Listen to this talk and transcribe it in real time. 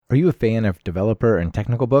Are you a fan of developer and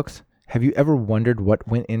technical books? Have you ever wondered what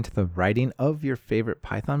went into the writing of your favorite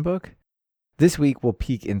Python book? This week, we'll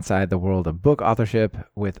peek inside the world of book authorship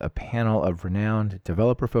with a panel of renowned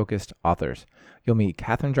developer-focused authors. You'll meet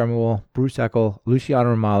Katherine Jarmuel, Bruce Eckel,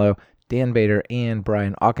 Luciano Romalo, Dan Bader, and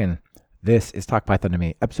Brian Okken. This is Talk Python to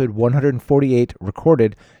Me, episode 148,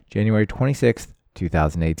 recorded January 26th,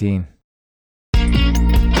 2018.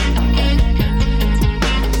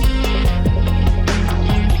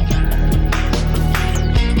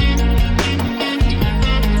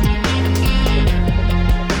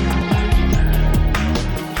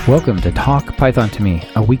 Welcome to Talk Python to Me,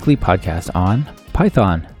 a weekly podcast on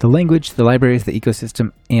Python, the language, the libraries, the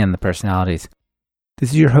ecosystem, and the personalities. This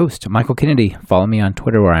is your host, Michael Kennedy. Follow me on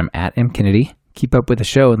Twitter where I'm at mkennedy. Keep up with the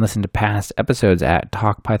show and listen to past episodes at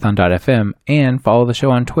talkpython.fm and follow the show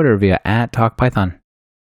on Twitter via @talkpython.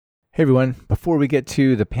 Hey everyone, before we get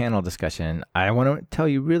to the panel discussion, I want to tell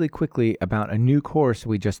you really quickly about a new course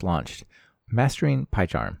we just launched, Mastering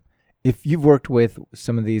PyCharm. If you've worked with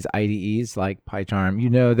some of these IDEs like PyCharm, you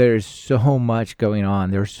know there's so much going on.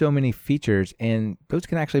 There are so many features, and those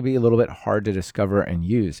can actually be a little bit hard to discover and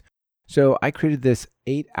use. So I created this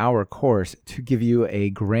 8-hour course to give you a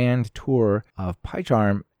grand tour of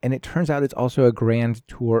PyCharm, and it turns out it's also a grand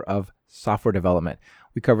tour of software development.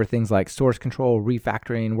 We cover things like source control,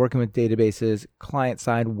 refactoring, working with databases,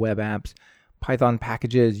 client-side web apps, Python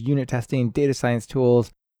packages, unit testing, data science tools,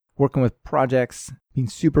 working with projects, being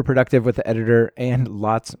super productive with the editor, and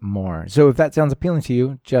lots more. So if that sounds appealing to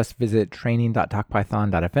you, just visit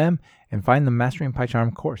training.talkpython.fm and find the Mastering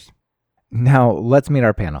PyCharm course. Now, let's meet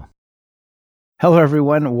our panel. Hello,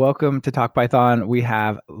 everyone. Welcome to Talk Python. We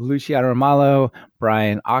have Luciano Romalo,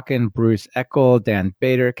 Brian Okken, Bruce Eckel, Dan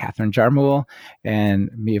Bader, Katherine Jarmuel, and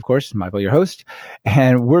me, of course, Michael, your host.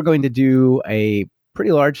 And we're going to do a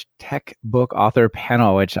pretty large tech book author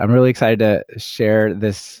panel, which I'm really excited to share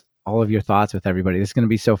all of your thoughts with everybody. This is going to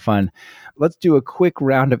be so fun. Let's do a quick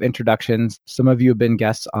round of introductions. Some of you have been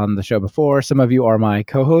guests on the show before. Some of you are my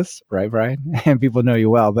co-hosts, right, Brian? And people know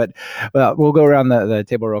you well, but we'll go around the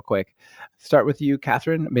table real quick. Start with you,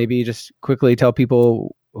 Katherine. Maybe just quickly tell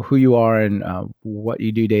people who you are and what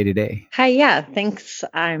you do day to day. Hi, yeah, thanks.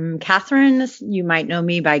 I'm Katherine. You might know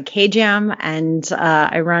me by KJAM, and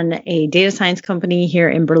I run a data science company here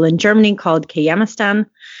in Berlin, Germany called Kayamistan.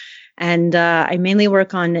 And I mainly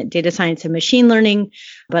work on data science and machine learning,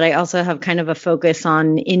 but I also have kind of a focus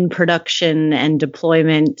on in production and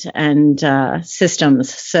deployment and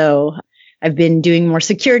systems. So I've been doing more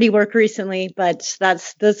security work recently, but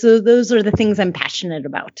those are the things I'm passionate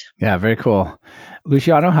about. Yeah, very cool.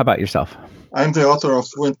 Luciano, how about yourself? I'm the author of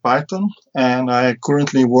Fluent Python, and I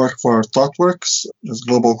currently work for ThoughtWorks, this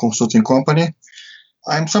global consulting company.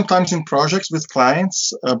 I'm sometimes in projects with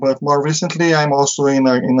clients, but more recently, I'm also in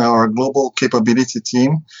our global capability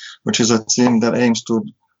team, which is a team that aims to,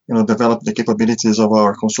 develop the capabilities of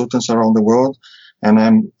our consultants around the world.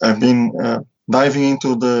 And I've been diving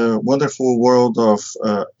into the wonderful world of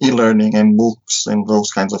e-learning and books and those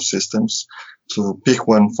kinds of systems to pick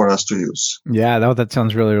one for us to use. Yeah, that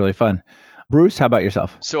sounds really, really fun. Bruce, how about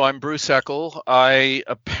yourself? So I'm Bruce Eckel.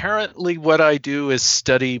 What I do is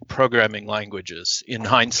study programming languages in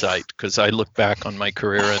hindsight, because I look back on my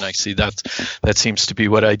career and I see that seems to be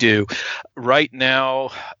what I do. Right now,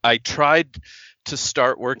 I tried to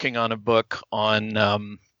start working on a book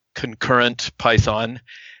on concurrent Python,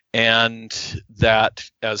 and that,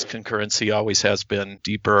 as concurrency always has been,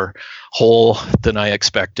 deeper hole than I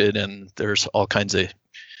expected, and there's all kinds of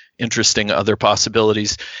interesting other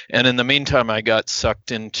possibilities. And in the meantime, I got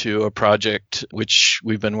sucked into a project which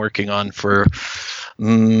we've been working on for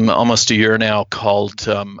almost a year now called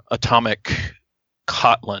Atomic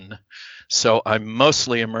Kotlin. So I'm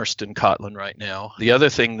mostly immersed in Kotlin right now. The other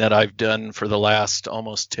thing that I've done for the last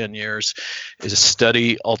almost 10 years is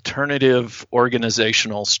study alternative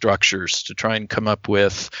organizational structures to try and come up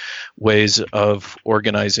with ways of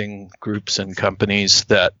organizing groups and companies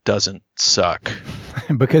that doesn't suck.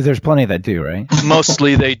 Because there's plenty that do, right?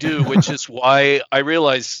 Mostly they do, which is why I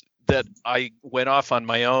realized that I went off on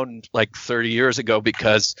my own like 30 years ago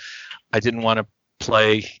because I didn't want to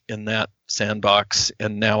play in that sandbox,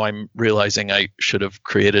 and now I'm realizing I should have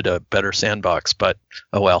created a better sandbox, but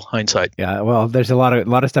oh well, hindsight. Yeah, well, there's a lot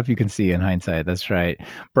of stuff you can see in hindsight. That's right.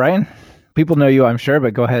 Brian, people know you, I'm sure,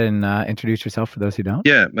 but go ahead and introduce yourself for those who don't.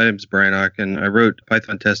 Yeah, my name is Brian Okken. I wrote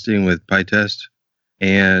Python testing with PyTest,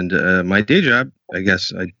 and my day job, I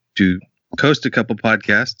guess I do host a couple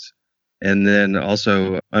podcasts, and then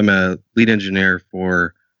also I'm a lead engineer /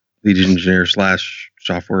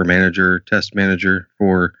 software manager, test manager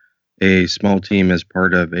for a small team as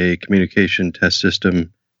part of a communication test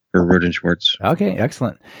system for Roden Schwartz. Okay,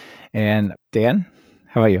 excellent. And Dan,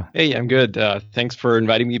 how about you? Hey, I'm good. Thanks for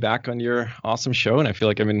inviting me back on your awesome show. And I feel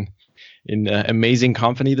like I'm in amazing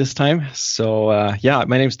company this time. So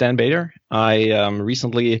my name's Dan Bader. I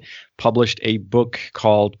recently published a book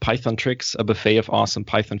called Python Tricks, a buffet of awesome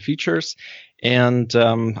Python features. And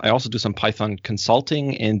I also do some Python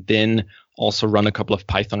consulting and then also run a couple of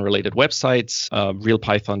Python-related websites,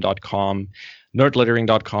 realpython.com,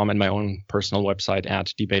 nerdlittering.com, and my own personal website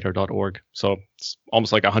at debater.org. So it's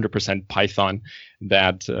almost like 100% Python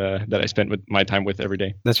that I spend with my time with every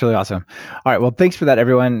day. That's really awesome. All right. Well, thanks for that,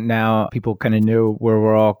 everyone. Now people kind of know where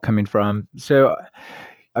we're all coming from. So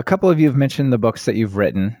a couple of you have mentioned the books that you've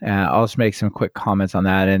written. I'll just make some quick comments on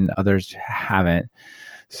that, and others haven't.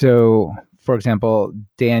 So, for example,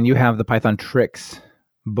 Dan, you have the Python Tricks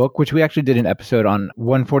book, which we actually did an episode on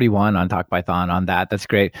 141 on Talk Python on that. That's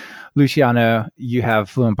great. Luciano, you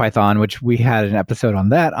have Fluent Python, which we had an episode on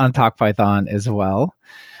that on Talk Python as well.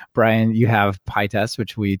 Brian, you have PyTest,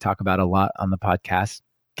 which we talk about a lot on the podcast.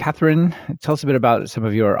 Catherine, tell us a bit about some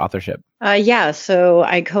of your authorship. So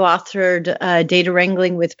I co-authored Data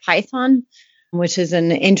Wrangling with Python, which is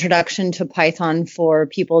an introduction to Python for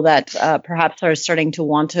people that perhaps are starting to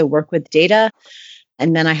want to work with data.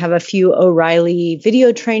 And then I have a few O'Reilly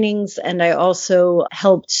video trainings, and I also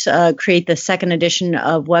helped create the second edition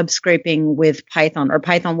of web scraping with Python, or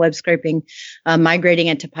Python web scraping, migrating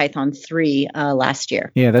it to Python 3 last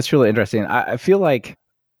year. Yeah, that's really interesting. I feel like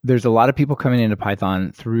there's a lot of people coming into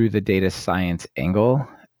Python through the data science angle.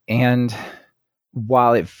 And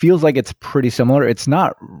while it feels like it's pretty similar, it's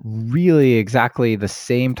not really exactly the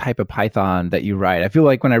same type of Python that you write. I feel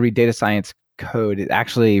like when I read data science code, it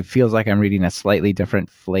actually feels like I'm reading a slightly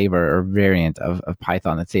different flavor or variant of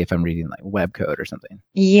Python. Let's say if I'm reading like web code or something.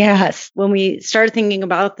 Yes. When we start thinking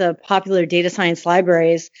about the popular data science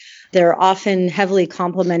libraries, they're often heavily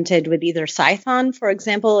complemented with either Cython, for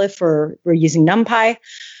example, if we're using NumPy,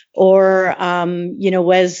 or,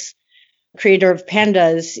 Wes, creator of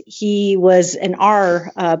Pandas, he was an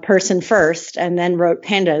R person first and then wrote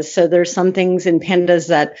Pandas. So there's some things in Pandas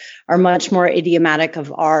that are much more idiomatic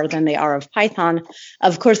of R than they are of Python.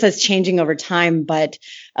 Of course, that's changing over time, but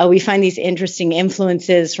we find these interesting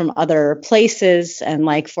influences from other places. And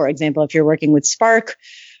like, for example, if you're working with Spark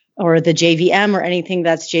or the JVM or anything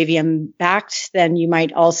that's JVM backed, then you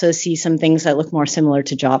might also see some things that look more similar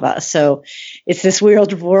to Java. So it's this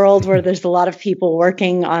weird world where there's a lot of people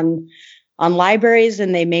working on libraries,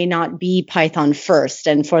 and they may not be Python first.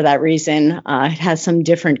 And for that reason, it has some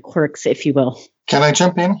different quirks, if you will. Can I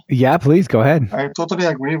jump in? Yeah, please go ahead. I totally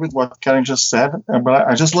agree with what Karen just said, but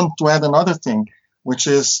I just want to add another thing, which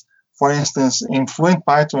is, for instance, in Fluent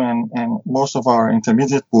Python and most of our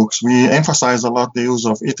intermediate books, we emphasize a lot the use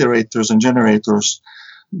of iterators and generators,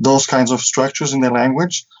 those kinds of structures in the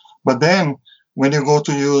language. But then when you go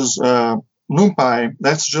to use NumPy,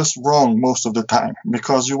 that's just wrong most of the time,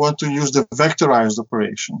 because you want to use the vectorized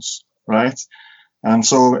operations, right? And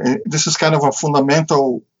so this is kind of a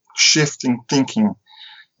fundamental shift in thinking.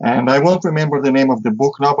 And I won't remember the name of the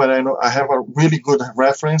book now, but I know I have a really good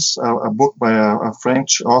reference, a book by a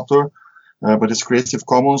French author, but it's Creative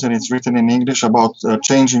Commons, and it's written in English about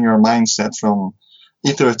changing your mindset from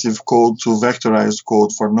iterative code to vectorized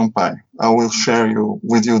code for NumPy. I will share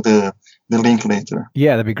with you the link later.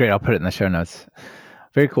 Yeah, that'd be great. I'll put it in the show notes.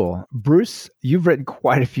 Very cool. Bruce, you've written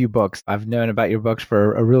quite a few books. I've known about your books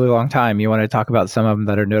for a really long time. You want to talk about some of them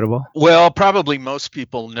that are notable? Well, probably most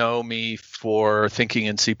people know me for thinking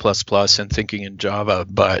in C++ and thinking in Java,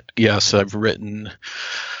 but yes, I've written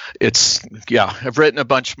a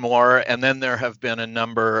bunch more, and then there have been a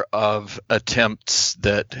number of attempts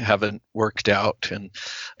that haven't worked out, and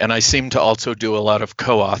I seem to also do a lot of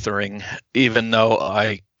co-authoring, even though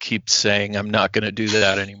I keep saying I'm not going to do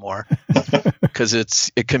that anymore because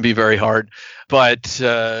it can be very hard. But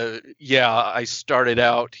I started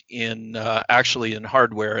out in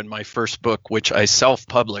hardware in my first book, which I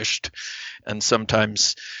self-published, and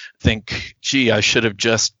sometimes think, gee, I should have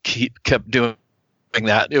just kept doing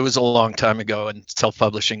that. It was a long time ago, and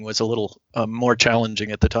self-publishing was a little more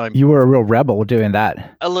challenging at the time. You were a real rebel doing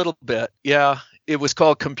that. A little bit, yeah. It was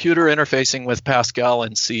called Computer Interfacing with Pascal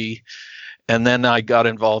and C. And then I got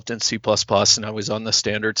involved in C++, and I was on the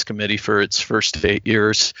standards committee for its first 8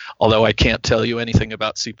 years, although I can't tell you anything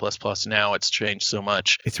about C++ now. It's changed so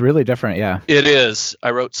much. It's really different, yeah. It is.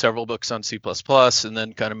 I wrote several books on C++ and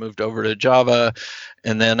then kind of moved over to Java.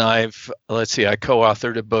 And then I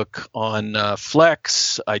co-authored a book on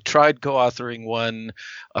Flex. I tried co-authoring one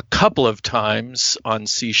a couple of times on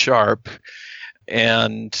C#,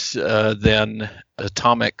 and then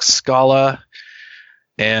Atomic Scala.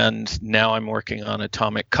 and now I'm working on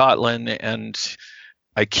Atomic Kotlin, and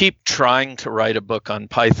I keep trying to write a book on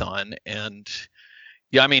Python. And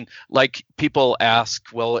yeah, I mean, like people ask,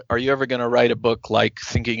 well, are you ever going to write a book like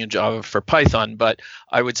Thinking in Java for Python? But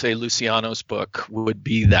I would say Luciano's book would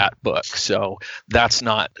be that book. So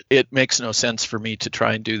it makes no sense for me to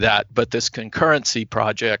try and do that. But this concurrency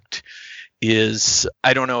project is,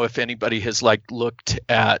 I don't know if anybody has looked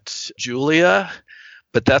at Julia,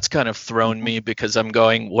 but that's kind of thrown me because I'm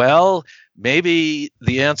going, well, maybe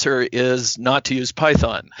the answer is not to use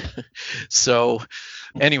Python. So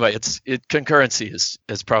anyway, concurrency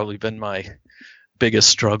has probably been my biggest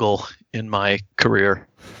struggle in my career.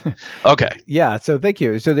 Okay. Yeah. So thank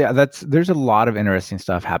you. So there's a lot of interesting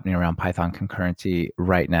stuff happening around Python concurrency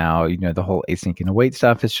right now. The whole async and await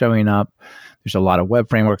stuff is showing up. There's a lot of web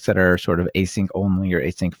frameworks that are sort of async only or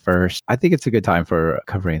async first. I think it's a good time for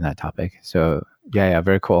covering that topic. So yeah,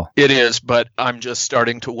 very cool. It is, but I'm just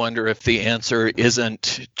starting to wonder if the answer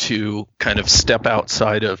isn't to kind of step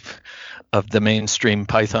outside of the mainstream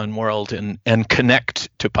Python world and connect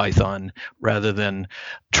to Python rather than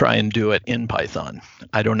try and do it in Python.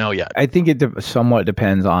 I don't know yet. I think it somewhat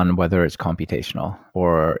depends on whether it's computational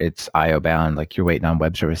or it's IO bound, like you're waiting on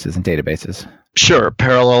web services and databases. Sure,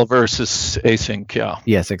 parallel versus async, yeah.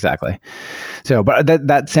 Yes, exactly. So, but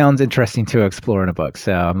that sounds interesting to explore in a book.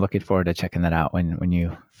 So I'm looking forward to checking that out when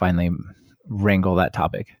you finally wrangle that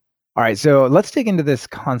topic. All right, so let's dig into this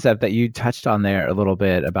concept that you touched on there a little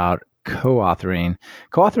bit about co-authoring.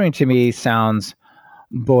 Co-authoring to me sounds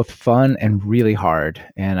both fun and really hard.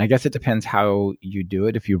 And I guess it depends how you do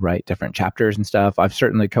it. If you write different chapters and stuff, I've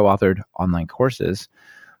certainly co-authored online courses,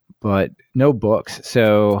 but no books.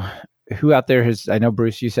 So who out there I know,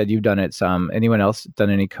 Bruce, you said you've done it some. Anyone else done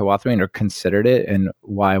any co-authoring or considered it, and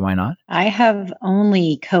why not? I have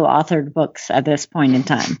only co-authored books at this point in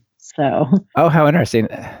time. So. Oh, how interesting.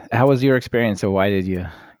 How was your experience? So why did you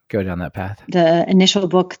go down that path? The initial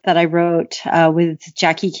book that I wrote with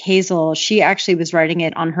Jackie Hazel, she actually was writing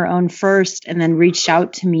it on her own first and then reached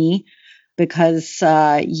out to me because,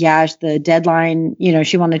 the deadline,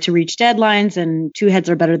 she wanted to reach deadlines, and two heads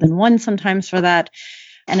are better than one sometimes for that.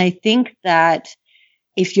 And I think that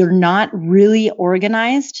if you're not really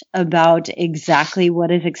organized about exactly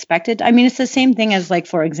what is expected, I mean, it's the same thing as, like,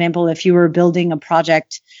 for example, if you were building a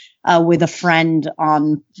project with a friend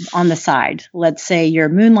on the side. Let's say you're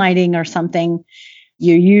moonlighting or something.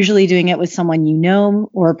 You're usually doing it with someone you know,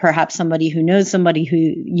 or perhaps somebody who knows somebody who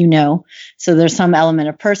you know. So there's some element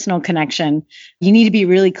of personal connection. You need to be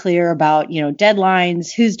really clear about,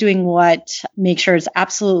 deadlines, who's doing what, make sure it's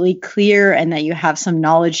absolutely clear, and that you have some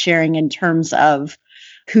knowledge sharing in terms of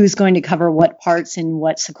who's going to cover what parts in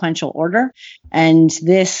what sequential order. And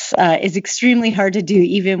this is extremely hard to do,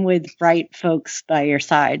 even with bright folks by your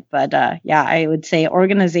side. But I would say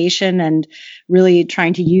organization and really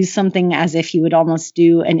trying to use something as if you would almost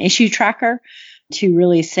do an issue tracker to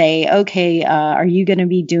really say, okay, are you going to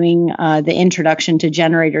be doing the introduction to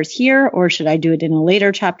generators here, or should I do it in a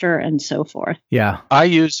later chapter, and so forth? Yeah. I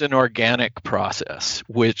use an organic process,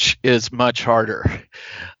 which is much harder.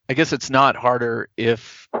 I guess it's not harder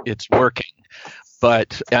if it's working.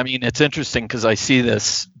 But I mean, it's interesting because I see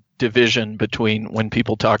this division between when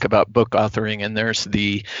people talk about book authoring, and there's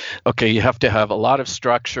you have to have a lot of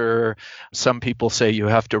structure. Some people say you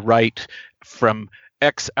have to write from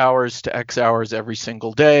X hours to X hours every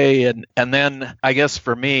single day. And then I guess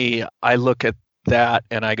for me, I look at that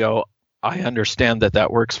and I go, I understand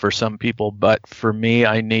that works for some people, but for me,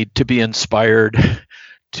 I need to be inspired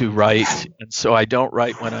to write. And so I don't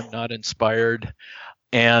write when I'm not inspired.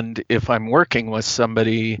 And if I'm working with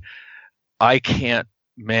somebody, I can't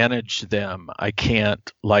manage them. I can't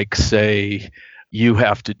say, you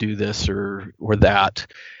have to do this or that.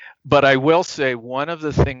 But I will say one of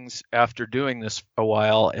the things after doing this a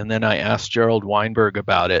while, and then I asked Gerald Weinberg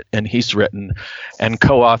about it, and he's written and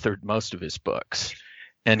co-authored most of his books.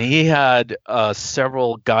 And he had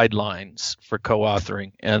several guidelines for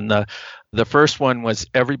co-authoring. And the first one was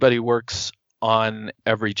everybody works on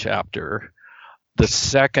every chapter. The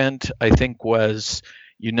second, I think, was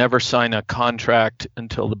you never sign a contract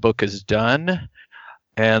until the book is done.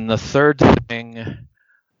 And the third thing,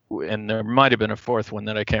 and there might have been a fourth one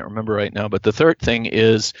that I can't remember right now, but the third thing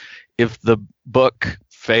is if the book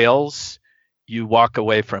fails, you walk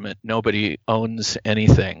away from it. Nobody owns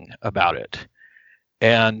anything about it.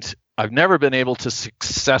 And I've never been able to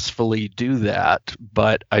successfully do that,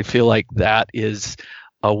 but I feel like that is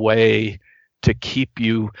a way to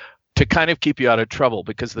kind of keep you out of trouble,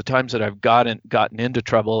 because the times that I've gotten into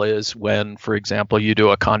trouble is when, for example, you do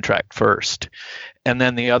a contract first and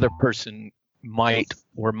then the other person might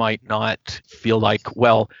or might not feel like,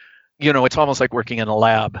 well, it's almost like working in a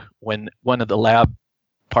lab when one of the lab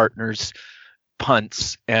partners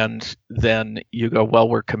punts and then you go, well,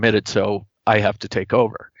 we're committed, so I have to take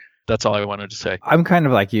over. That's all I wanted to say. I'm kind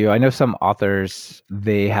of like you. I know some authors,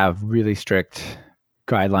 they have really strict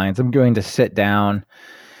guidelines. I'm going to sit down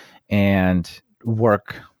and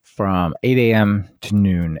work from 8 a.m. to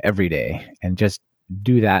noon every day and just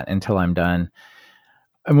do that until I'm done.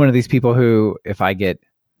 I'm one of these people who, if I get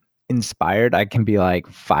inspired, I can be like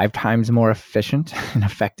 5 times more efficient and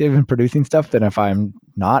effective in producing stuff than if I'm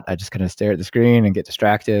not. I just kind of stare at the screen and get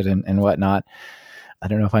distracted and whatnot. I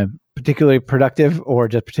don't know if I'm particularly productive or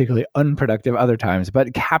just particularly unproductive other times,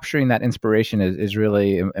 but capturing that inspiration is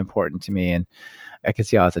really important to me. And I can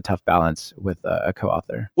see how it's a tough balance with a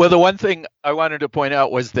co-author. Well, the one thing I wanted to point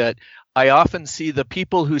out was that I often see the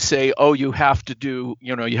people who say, oh, you have to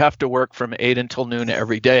work from 8 until noon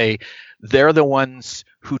every day. They're the ones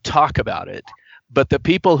who talk about it. But the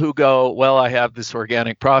people who go, well, I have this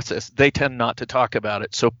organic process, they tend not to talk about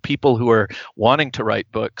it. So people who are wanting to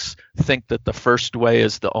write books think that the first way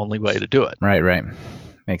is the only way to do it. Right.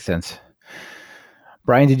 Makes sense.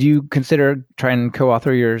 Brian, did you consider trying to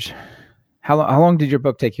co-author yours? How long did your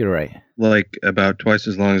book take you to write? Like about twice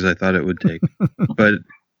as long as I thought it would take. But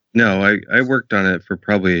no, I worked on it for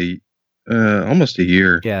probably almost a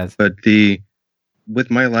year. Yes. But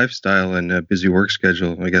with my lifestyle and a busy work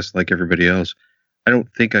schedule, I guess like everybody else, I don't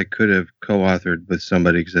think I could have co-authored with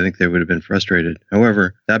somebody because I think they would have been frustrated.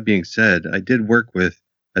 However, that being said, I did work with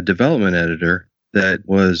a development editor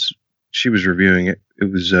she was reviewing it.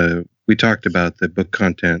 It was, we talked about the book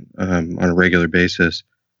content on a regular basis,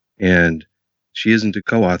 and she isn't a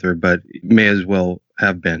co-author, but may as well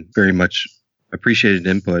have been. Very much appreciated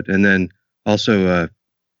input. And then also,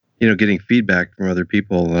 getting feedback from other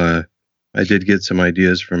people. I did get some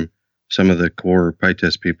ideas from some of the core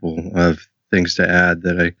PyTest people of things to add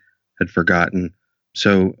that I had forgotten.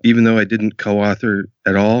 So even though I didn't co-author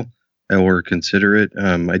at all or consider it,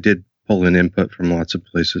 I did pull in input from lots of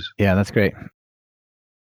places. Yeah, that's great.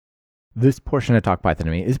 This portion of Talk Python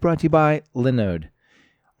to Me is brought to you by Linode.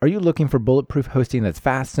 Are you looking for bulletproof hosting that's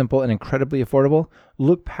fast, simple, and incredibly affordable?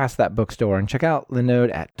 Look past that bookstore and check out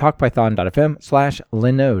Linode at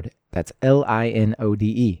talkpython.fm/Linode. That's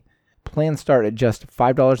Linode. Plans start at just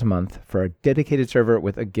 $5 a month for a dedicated server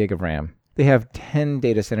with a gig of RAM. They have 10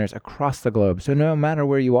 data centers across the globe, so no matter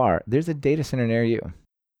where you are, there's a data center near you.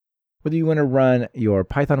 Whether you want to run your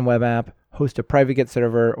Python web app, host a private Git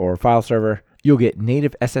server or file server, you'll get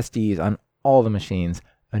native SSDs on all the machines,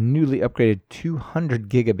 a newly upgraded 200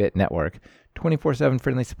 gigabit network, 24/7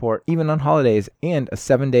 friendly support, even on holidays, and a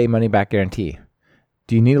 7-day money-back guarantee.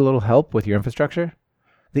 Do you need a little help with your infrastructure?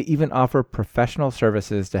 They even offer professional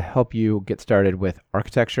services to help you get started with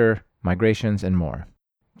architecture, migrations, and more.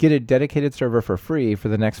 Get a dedicated server for free for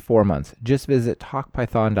the next 4 months. Just visit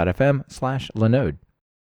talkpython.fm/Linode.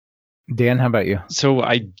 Dan, how about you? So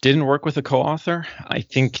I didn't work with a co-author. I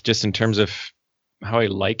think just in terms of how I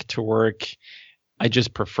like to work, I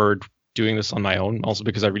just preferred doing this on my own. Also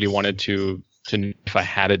because I really wanted to if I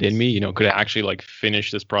had it in me, could I actually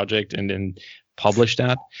finish this project and then publish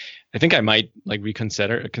that? I think I might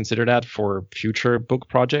consider that for future book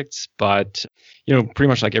projects, but pretty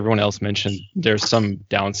much like everyone else mentioned, there's some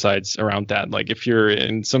downsides around that. Like if you're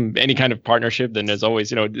in any kind of partnership, then there's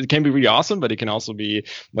always, it can be really awesome, but it can also be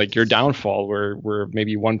like your downfall where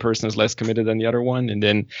maybe one person is less committed than the other one, and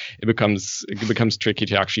then it becomes tricky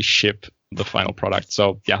to actually ship the final product.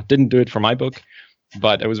 So yeah, didn't do it for my book.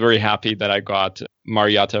 But I was very happy that I got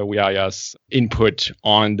Marietta Wiaya's input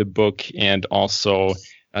on the book, and also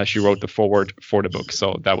she wrote the foreword for the book.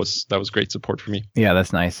 So that was great support for me. Yeah,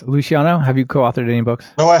 that's nice. Luciano, have you co-authored any books?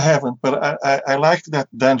 No, I haven't. But I liked that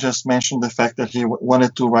Dan just mentioned the fact that he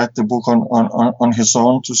wanted to write the book on his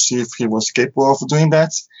own to see if he was capable of doing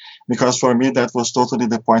that. Because for me, that was totally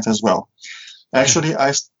the point as well. Actually,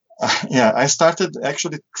 I started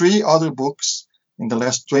 3 other books in the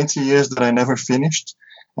last 20 years that I never finished.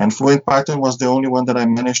 And Fluent Python was the only one that I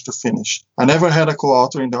managed to finish. I never had a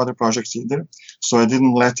co-author in the other projects either, so I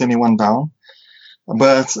didn't let anyone down.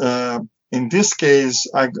 But in this case,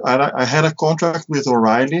 I had a contract with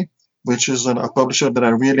O'Reilly, which is a publisher that I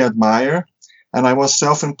really admire. And I was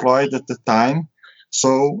self-employed at the time.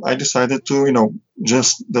 So I decided to, in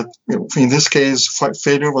this case,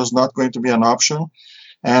 failure was not going to be an option.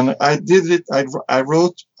 And I did it. I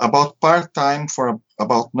wrote about part-time for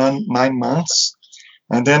about 9 months.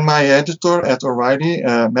 And then my editor at O'Reilly,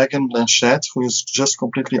 Megan Blanchett, who is just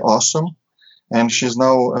completely awesome, and she's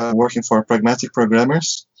now working for Pragmatic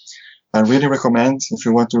Programmers. I really recommend if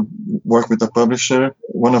you want to work with a publisher.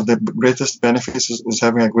 One of the greatest benefits is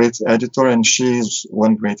having a great editor, and she is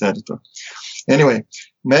one great editor. Anyway,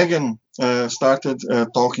 Megan started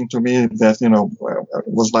talking to me that, it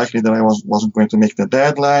was likely that I wasn't going to make the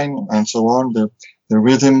deadline and so on. The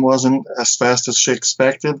rhythm wasn't as fast as she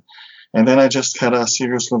expected. And then I just had a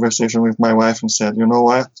serious conversation with my wife and said, you know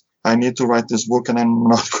what? I need to write this book and I'm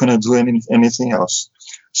not going to do anything else.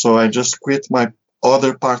 So I just quit my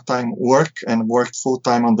other part-time work and worked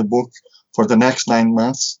full-time on the book for the next 9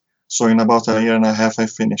 months. So in about a year and a half, I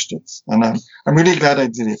finished it. And I'm really glad I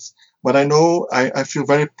did it. But I know I feel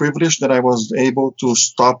very privileged that I was able to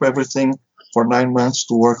stop everything for 9 months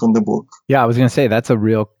to work on the book. Yeah, I was going to say that's a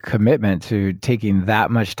real commitment to taking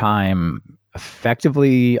that much time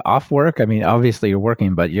effectively off work. I mean, obviously you're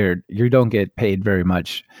working, but you don't get paid very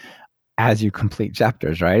much as you complete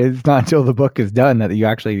chapters, right? It's not until the book is done that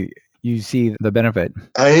you see the benefit.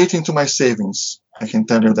 I ate into my savings. I can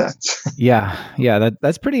tell you that. Yeah,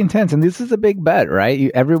 that's pretty intense. And this is a big bet,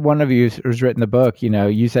 right? Every one of you who's written the book,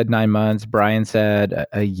 you said 9 months, Brian said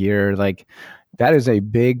a year. Like, that is a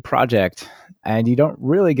big project, and you don't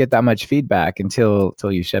really get that much feedback until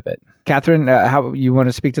you ship it. Catherine, how you want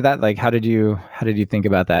to speak to that? Like, how did you think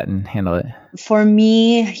about that and handle it? For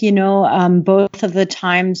me, both of the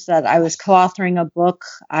times that I was co-authoring a book,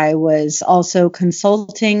 I was also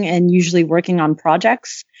consulting and usually working on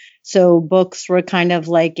projects. So books were kind of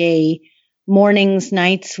like a mornings,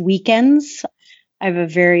 nights, weekends. I have a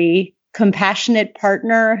very compassionate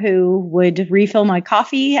partner who would refill my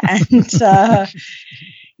coffee. And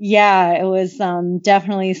it was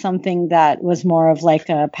definitely something that was more of like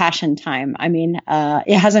a passion time. I mean,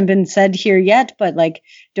 it hasn't been said here yet, but like,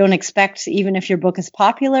 don't expect, even if your book is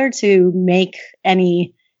popular, to make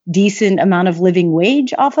any decent amount of living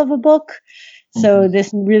wage off of a book. So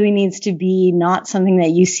this really needs to be not something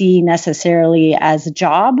that you see necessarily as a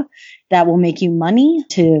job that will make you money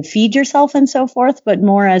to feed yourself and so forth, but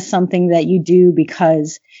more as something that you do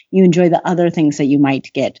because you enjoy the other things that you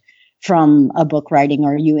might get from a book writing,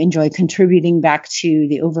 or you enjoy contributing back to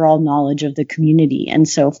the overall knowledge of the community and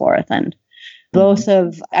so forth. And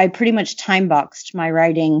I pretty much time boxed my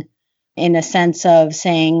writing in a sense of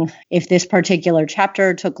saying, if this particular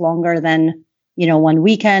chapter took longer than, one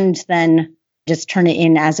weekend, then just turn it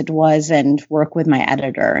in as it was and work with my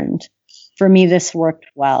editor. And for me, this worked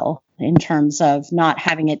well in terms of not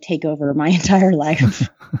having it take over my entire life.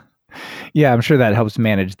 Yeah, I'm sure that helps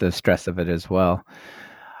manage the stress of it as well.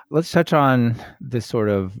 Let's touch on this sort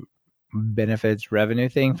of benefits revenue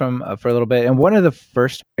thing for a little bit. And one of the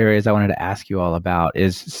first areas I wanted to ask you all about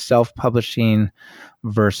is self-publishing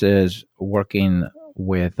versus working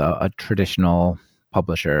with a traditional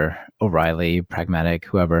publisher, O'Reilly, Pragmatic,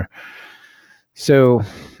 whoever. So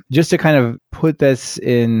just to kind of put this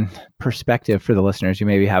in perspective for the listeners who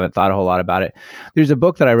maybe haven't thought a whole lot about it, there's a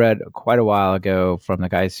book that I read quite a while ago from the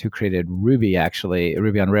guys who created Ruby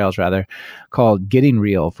on Rails rather, called Getting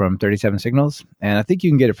Real from 37 Signals. And I think you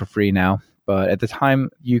can get it for free now. But at the time,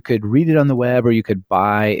 you could read it on the web or you could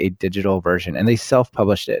buy a digital version, and they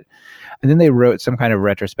self-published it. And then they wrote some kind of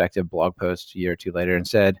retrospective blog post a year or two later and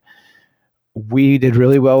said, we did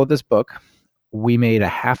really well with this book. We made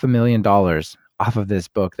 $500,000 off of this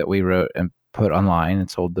book that we wrote and put online and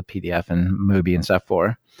sold the PDF and Mubi and stuff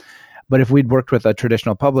for. But if we'd worked with a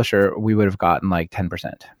traditional publisher, we would have gotten like 10%,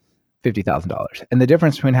 $50,000. And the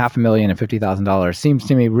difference between $500,000 and $50,000 seems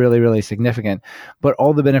to me really, really significant. But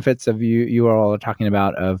all the benefits of you are all talking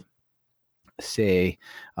about of, say,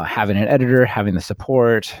 having an editor, having the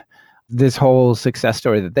support, this whole success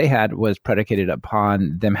story that they had was predicated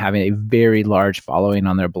upon them having a very large following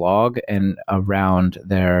on their blog and around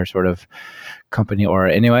their sort of company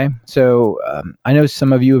aura anyway. So I know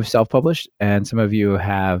some of you have self-published and some of you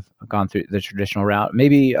have gone through the traditional route.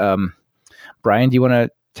 Maybe, Brian, do you want to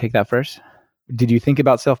take that first? Did you think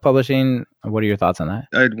about self-publishing? What are your thoughts on that?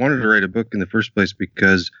 I wanted to write a book in the first place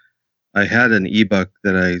because I had an ebook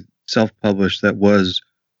that I self-published that was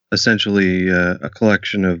essentially a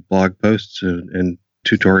collection of blog posts and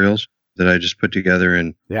tutorials that I just put together.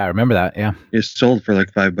 And yeah, I remember that. Yeah. It sold for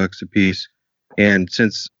like $5 a piece. And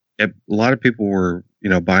since a lot of people were,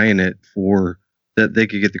 buying it for that, they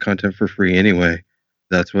could get the content for free anyway.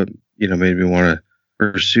 That's what, made me want to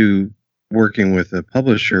pursue working with a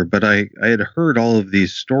publisher. But I had heard all of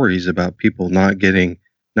these stories about people not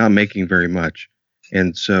making very much.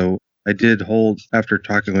 And so I did after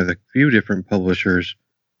talking with a few different publishers,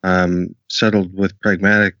 settled with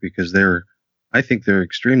Pragmatic because I think they're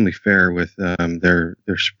extremely fair with their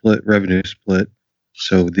revenue split.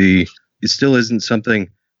 So it still isn't something.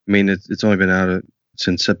 I mean, it's only been out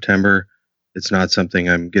since September, It's not something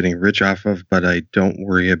I'm getting rich off of, but I don't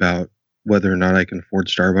worry about whether or not I can afford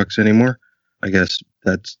Starbucks anymore. I guess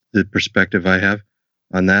that's the perspective I have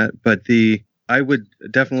on that. But I would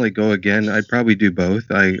definitely go again. I'd probably do both.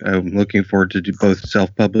 I'm looking forward to do both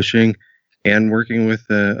self-publishing and working with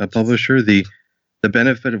a publisher. The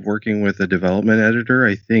benefit of working with a development editor,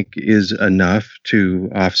 I think, is enough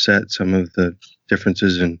to offset some of the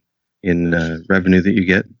differences in revenue that you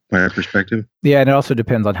get, from my perspective. Yeah, and it also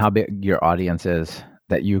depends on how big your audience is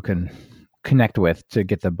that you can connect with to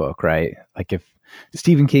get the book, right? Like if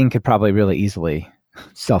Stephen King could probably really easily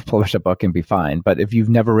self-publish a book and be fine. But if you've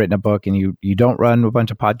never written a book and you don't run a bunch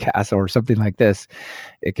of podcasts or something like this,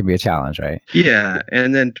 it can be a challenge, right? Yeah,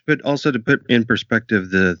 and then to put in perspective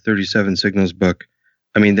the 37 Signals book,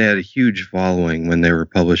 I mean, they had a huge following when they were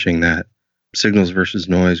publishing that. Signals versus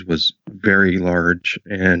Noise was very large,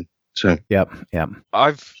 and so Yep.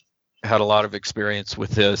 I've had a lot of experience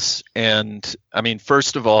with this, and I mean,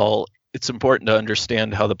 first of all, it's important to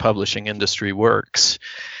understand how the publishing industry works.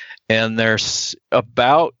 And there's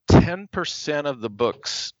about 10% of the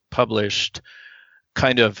books published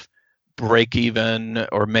kind of break even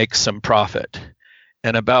or make some profit.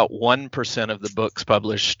 And about 1% of the books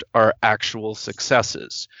published are actual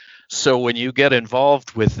successes. So when you get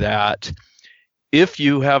involved with that, if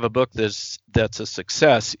you have a book that's a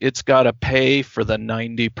success, it's got to pay for the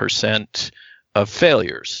 90% of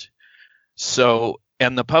failures. So,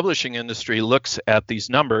 and the publishing industry looks at these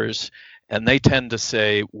numbers and they tend to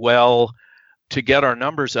say, well, to get our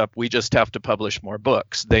numbers up, we just have to publish more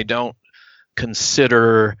books. They don't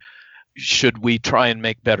consider, should we try and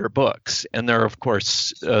make better books? And there are, of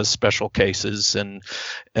course, special cases and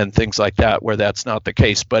things like that where that's not the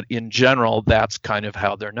case. But in general, that's kind of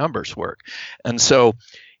how their numbers work. And so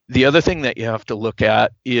the other thing that you have to look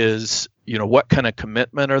at is, what kind of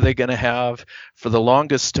commitment are they going to have? For the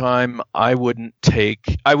longest time, I wouldn't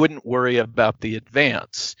worry about the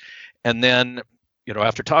advance. And then,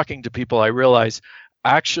 after talking to people, I realized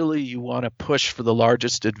actually you want to push for the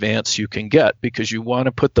largest advance you can get because you want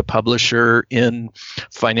to put the publisher in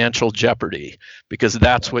financial jeopardy because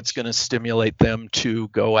that's what's going to stimulate them to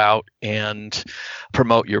go out and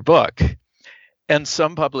promote your book. And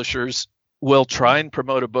some publishers will try and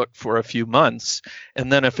promote a book for a few months,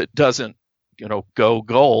 and then if it doesn't, go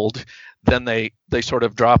gold, then they sort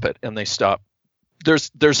of drop it and they stop.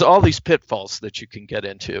 There's all these pitfalls that you can get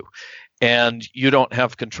into, and you don't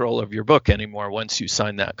have control of your book anymore once you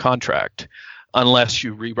sign that contract, unless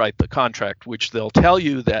you rewrite the contract, which they'll tell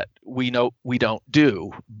you that we don't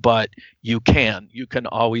do, but you can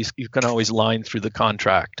always line through the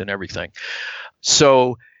contract and everything.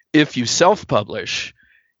 So if you self-publish,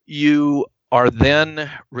 you are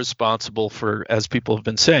then responsible for, as people have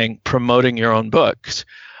been saying, promoting your own books.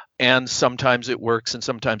 And sometimes it works and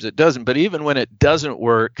sometimes it doesn't. But even when it doesn't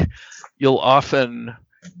work, you'll often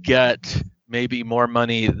get maybe more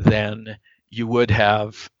money than you would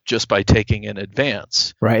have just by taking in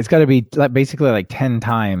advance. Right. It's got to be basically like 10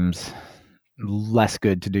 times less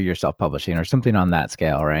good to do your self-publishing or something on that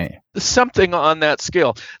scale, right? Something on that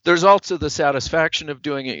scale. There's also the satisfaction of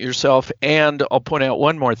doing it yourself. And I'll point out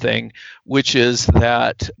one more thing, which is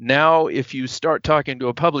that now if you start talking to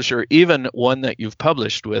a publisher, even one that you've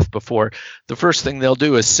published with before, the first thing they'll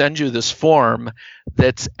do is send you this form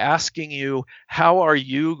that's asking you, how are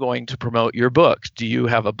you going to promote your book? Do you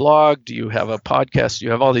have a blog? Do you have a podcast? Do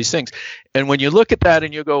you have all these things? And when you look at that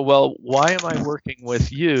and you go, well, why am I working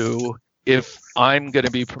with you if I'm going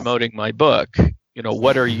to be promoting my book?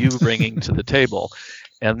 What are you bringing to the table?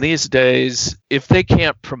 And these days, if they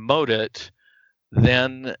can't promote it,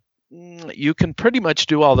 then you can pretty much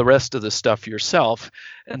do all the rest of the stuff yourself.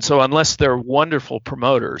 And so unless they're wonderful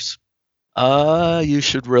promoters, you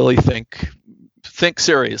should really think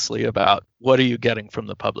seriously about what are you getting from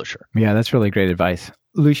the publisher. Yeah, that's really great advice.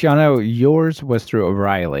 Luciano, yours was through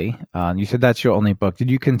O'Reilly. You said that's your only book.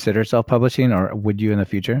 Did you consider self-publishing, or would you in the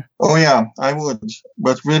future? Oh, yeah, I would.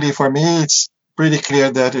 But really, for me, it's pretty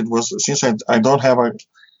clear that it was, since I don't have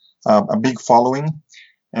a big following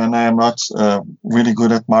and I am not really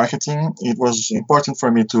good at marketing, it was important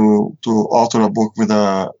for me to author a book with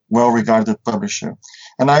a well-regarded publisher.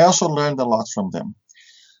 And I also learned a lot from them.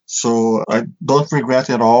 So I don't regret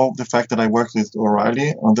at all the fact that I worked with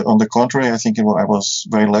O'Reilly. On the contrary, I think I was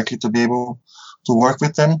very lucky to be able to work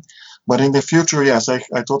with them. But in the future, yes, I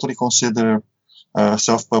totally consider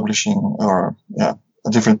self-publishing or a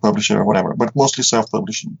different publisher or whatever, but mostly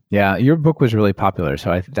self-publishing. Yeah, your book was really popular,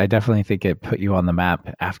 so I definitely think it put you on the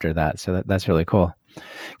map after that. So that's really cool.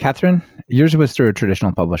 Catherine, yours was through a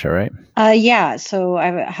traditional publisher, right? Yeah. So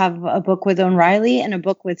I have a book with O'Reilly and a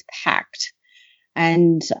book with Packt.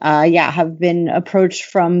 and have been approached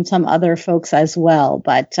from some other folks as well.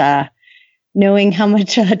 But knowing how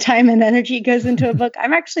much time and energy goes into a book,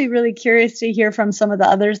 I'm actually really curious to hear from some of the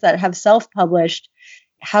others that have self-published.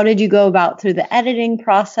 How did you go about through the editing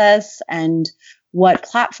process, and what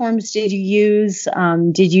platforms did you use?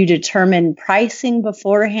 Did you determine pricing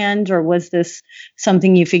beforehand, or was this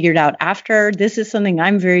something you figured out after? This is something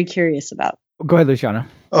I'm very curious about. Go ahead, Luciano.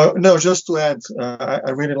 No, just to add,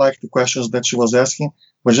 I really like the questions that she was asking,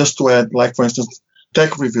 but just to add, like, for instance,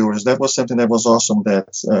 tech reviewers, that was something that was awesome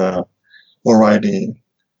that already,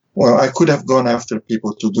 well, I could have gone after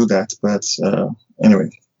people to do that, but anyway,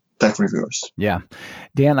 tech reviewers. Yeah.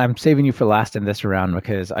 Dan, I'm saving you for last in this round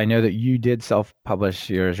because I know that you did self-publish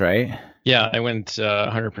yours, right? Yeah, I went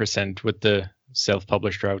 100% with the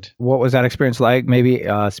self-published route. What was that experience like? Maybe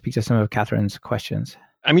speak to some of Catherine's questions.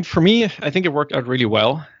 I mean, for me, I think it worked out really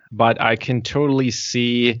well, but I can totally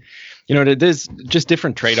see, that there's just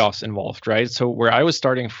different trade-offs involved, right? So where I was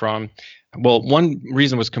starting from, well, one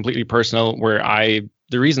reason was completely personal, the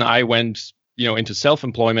reason I went, into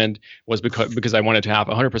self-employment was because I wanted to have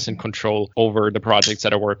 100% control over the projects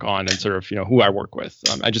that I work on and sort of, who I work with.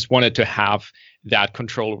 I just wanted to have that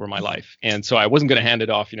control over my life. And so I wasn't going to hand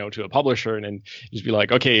it off, to a publisher and then just be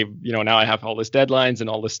like, okay, now I have all this deadlines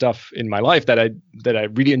and all this stuff in my life that I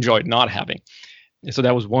really enjoyed not having. So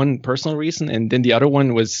that was one personal reason. And then the other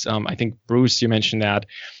one was, I think, Bruce, you mentioned that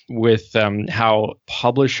with how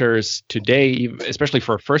publishers today, especially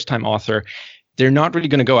for a first-time author, they're not really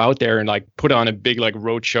going to go out there and like put on a big like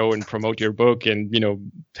roadshow and promote your book and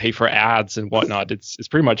pay for ads and whatnot. It's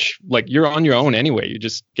pretty much like you're on your own anyway. You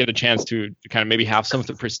just get a chance to kind of maybe have some of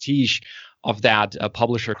the prestige of that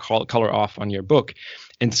publisher color off on your book.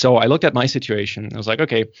 And so I looked at my situation. I was like,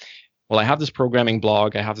 okay, well, I have this programming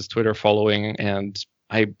blog, I have this Twitter following, and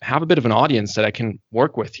I have a bit of an audience that I can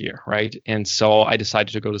work with here, right? And so I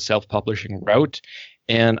decided to go the self-publishing route.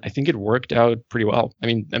 And I think it worked out pretty well. I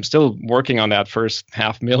mean, I'm still working on that first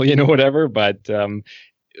 500,000 or whatever, but in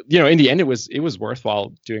the end, it was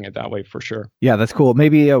worthwhile doing it that way for sure. Yeah, that's cool.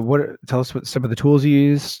 Maybe tell us what some of the tools you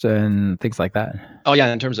used and things like that. Oh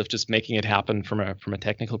yeah, in terms of just making it happen from a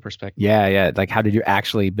technical perspective. Yeah. Like, how did you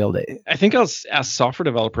actually build it? I think as software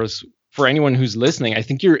developers, for anyone who's listening, I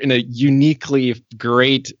think you're in a uniquely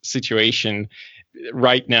great situation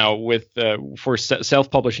right now with for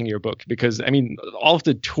self-publishing your book, because I mean, all of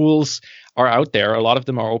the tools are out there. A lot of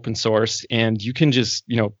them are open source, and you can just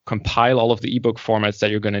compile all of the ebook formats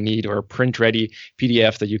that you're going to need, or a print-ready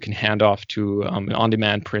PDF that you can hand off to an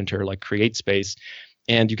on-demand printer like CreateSpace.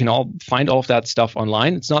 And you can find all of that stuff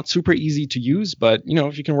online. It's not super easy to use, but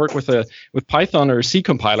if you can work with Python or a C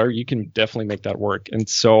compiler, you can definitely make that work. And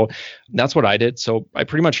so that's what I did. So I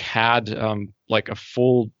pretty much had like a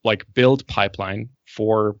full build pipeline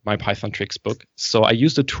for my Python tricks book. So I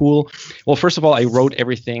used a tool. Well, first of all, I wrote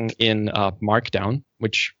everything in Markdown,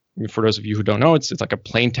 which, for those of you who don't know, it's like a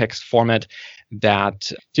plain text format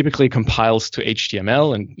that typically compiles to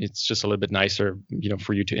HTML, and it's just a little bit nicer,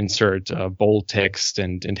 for you to insert bold text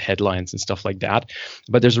and headlines and stuff like that.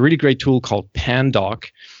 But there's a really great tool called Pandoc,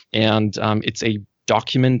 and it's a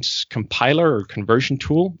document compiler or conversion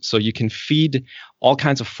tool. So you can feed all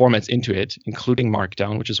kinds of formats into it, including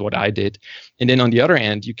Markdown, which is what I did. And then on the other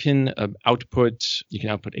end, you can output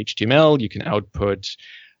HTML, you can output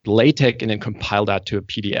LaTeX, and then compile that to a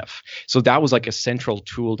PDF. So that was like a central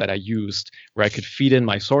tool that I used where I could feed in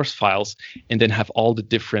my source files and then have all the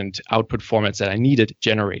different output formats that I needed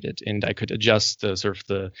generated. And I could adjust the sort of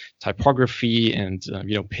the typography and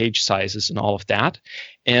page sizes and all of that.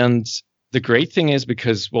 And the great thing is,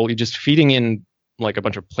 because, well, you're just feeding in like a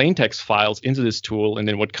bunch of plain text files into this tool, and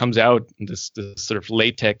then what comes out, this sort of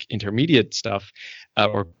LaTeX intermediate stuff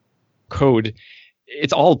or code,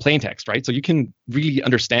 it's all plain text, right? So you can really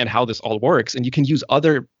understand how this all works, and you can use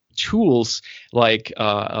other tools like,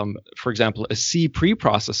 for example, a C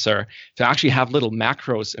preprocessor to actually have little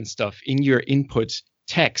macros and stuff in your input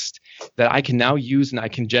text that I can now use, and I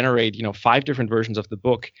can generate, 5 different versions of the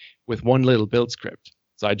book with one little build script.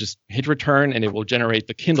 So I just hit return, and it will generate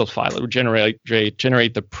the Kindle file. It will generate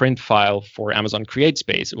the print file for Amazon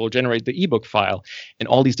CreateSpace. It will generate the ebook file in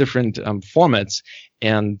all these different formats.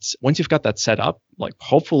 And once you've got that set up, like,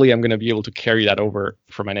 hopefully I'm going to be able to carry that over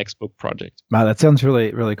for my next book project. Wow, that sounds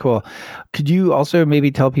really, really cool. Could you also maybe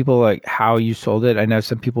tell people like how you sold it? I know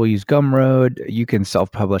some people use Gumroad. You can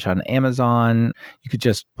self-publish on Amazon. You could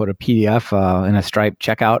just put a PDF in a Stripe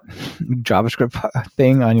checkout JavaScript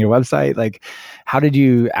thing on your website. Like, how did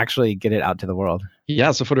you actually get it out to the world?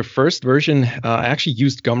 Yeah, so for the first version, I actually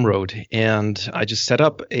used Gumroad, and I just set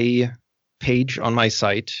up a page on my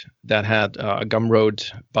site that had a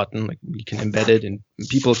Gumroad button. Like you can embed it, and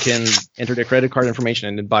people can enter their credit card information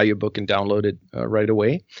and then buy your book and download it right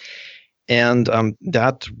away. And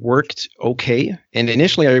that worked okay. And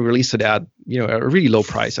initially, I released it at a really low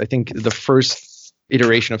price. I think the first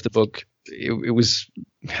iteration of the book, it was,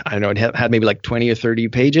 I don't know, it had maybe like 20 or 30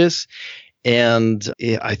 pages. And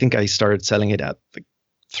I think I started selling it at like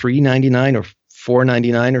 $3.99 or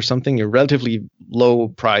 $4.99 or something, a relatively low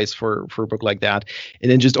price for a book like that. And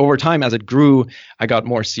then just over time, as it grew, I got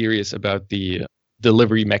more serious about the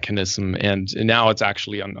delivery mechanism, and now it's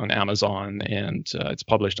actually on Amazon, and it's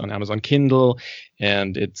published on Amazon Kindle,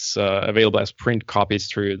 and it's available as print copies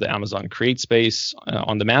through the Amazon CreateSpace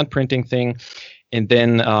on-demand printing thing. And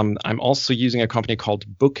then I'm also using a company called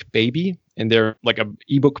BookBaby, and they're like an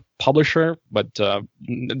ebook publisher, but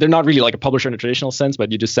they're not really like a publisher in a traditional sense,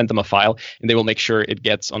 but you just send them a file and they will make sure it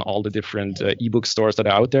gets on all the different ebook stores that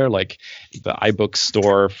are out there, like the iBook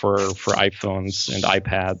store for iPhones and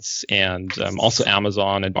iPads, and also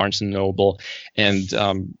Amazon and Barnes & Noble. And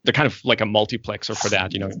they're kind of like a multiplexer for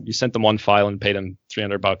that. You send them one file and pay them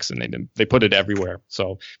 $300 and they put it everywhere.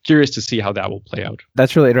 So curious to see how that will play out.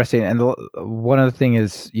 That's really interesting. And one other thing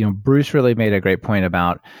is, Bruce really made a great point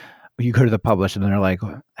about, you go to the publisher and they're like,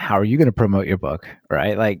 how are you going to promote your book?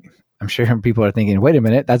 Right? Like, I'm sure people are thinking, wait a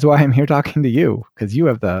minute, that's why I'm here talking to you, because you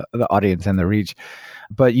have the audience and the reach.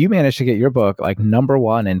 But you managed to get your book like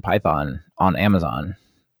 #1 in Python on Amazon,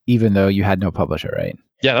 even though you had no publisher, right?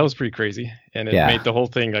 Yeah, that was pretty crazy. And it made the whole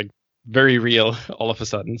thing like very real all of a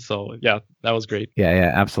sudden. So yeah, that was great.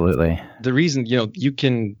 Yeah, absolutely. The reason, you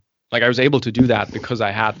can, like, I was able to do that because I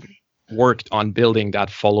had worked on building that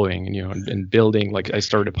following, and building, like, I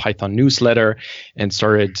started a Python newsletter and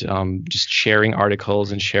started just sharing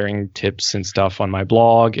articles and sharing tips and stuff on my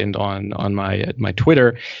blog and on my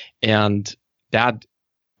Twitter. And that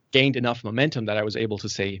gained enough momentum that I was able to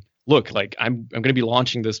say, look, like, I'm going to be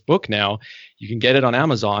launching this book now. You can get it on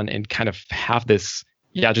Amazon and kind of have this,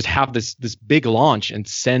 just have this big launch and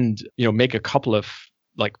make a couple of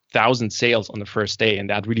like 1,000 sales on the first day, and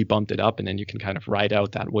that really bumped it up, and then you can kind of ride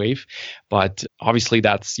out that wave. But obviously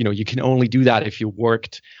that's, you can only do that if you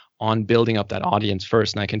worked on building up that audience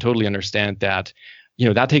first. And I can totally understand that,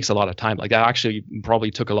 that takes a lot of time. Like, that actually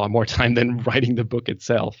probably took a lot more time than writing the book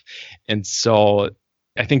itself. And so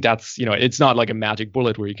I think that's, it's not like a magic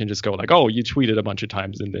bullet where you can just go like, oh, you tweet it a bunch of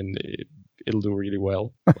times and then it'll do really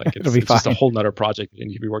well. Like, it's just a whole nother project that you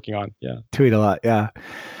need to be working on. Yeah. Tweet a lot. Yeah.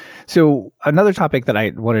 So another topic that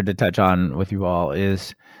I wanted to touch on with you all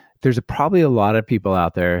is there's probably a lot of people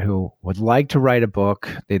out there who would like to write a book.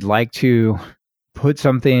 They'd like to put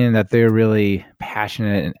something that they're really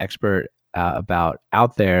passionate and expert about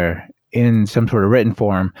out there in some sort of written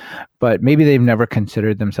form, but maybe they've never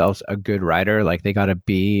considered themselves a good writer. Like, they got a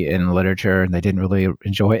B in literature and they didn't really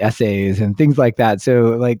enjoy essays and things like that.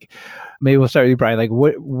 So, like, maybe we'll start with you, Brian. Like,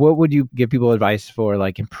 what would you give people advice for,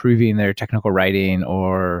 like, improving their technical writing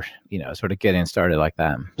or, sort of getting started like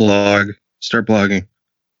that? Start blogging.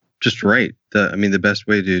 Just write. The best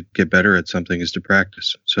way to get better at something is to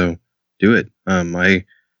practice. So do it. I've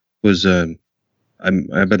been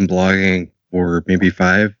blogging for maybe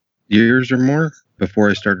 5 years or more before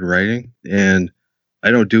I started writing, and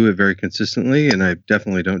I don't do it very consistently, and I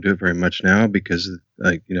definitely don't do it very much now because,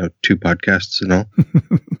 like, 2 podcasts and all.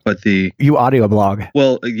 But you audio blog.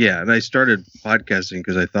 Well, yeah, and I started podcasting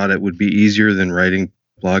because I thought it would be easier than writing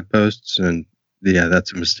blog posts, and yeah,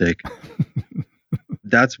 that's a mistake.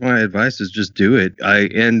 That's my advice, is just do it.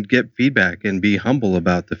 And get feedback and be humble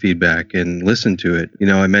about the feedback and listen to it.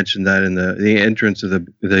 I mentioned that in the entrance of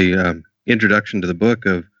the introduction to the book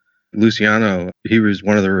of Luciano. He was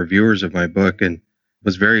one of the reviewers of my book and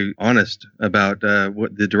was very honest about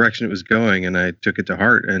what the direction it was going, and I took it to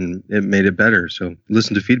heart, and it made it better. So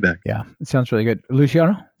listen to feedback. Yeah, it sounds really good.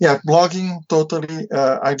 Luciano? Yeah, blogging, totally.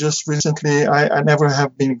 I just recently, I never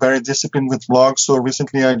have been very disciplined with blogs, so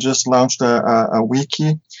recently I just launched a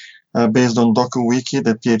wiki based on DokuWiki,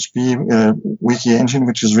 the PHP wiki engine,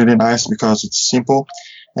 which is really nice because it's simple,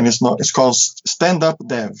 and it's called Stand Up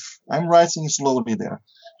Dev. I'm writing slowly there.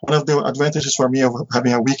 One of the advantages for me of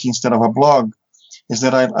having a wiki instead of a blog is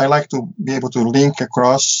that I like to be able to link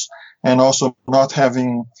across, and also not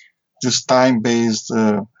having this time-based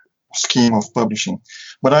scheme of publishing.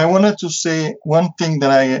 But I wanted to say one thing that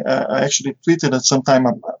I actually tweeted at some time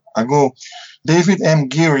ago. David M.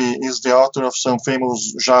 Geary is the author of some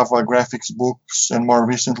famous Java graphics books, and more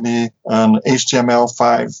recently an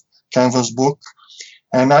HTML5 Canvas book.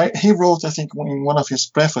 And he wrote, I think, in one of his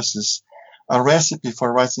prefaces, a recipe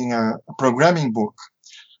for writing a programming book.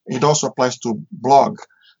 It also applies to blog,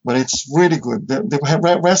 but it's really good.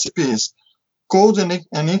 The recipe is code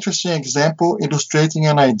an interesting example illustrating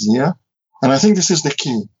an idea. And I think this is the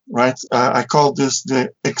key, right? I call this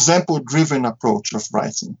the example-driven approach of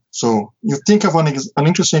writing. So you think of an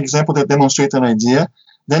interesting example that demonstrates an idea,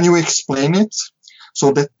 then you explain it.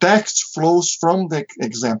 So the text flows from the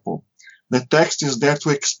example. The text is there to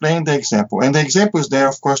explain the example. And the example is there,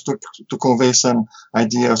 of course, to convey some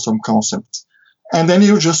idea, some concept. And then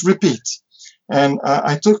you just repeat. And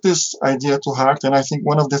I took this idea to heart, and I think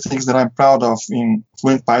one of the things that I'm proud of in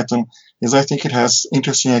Fluent Python is I think it has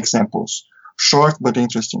interesting examples. Short, but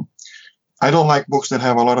interesting. I don't like books that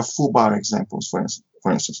have a lot of full-bar examples, for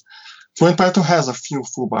instance. Fluent Python has a few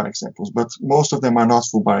full-bar examples, but most of them are not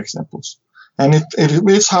full-bar examples. And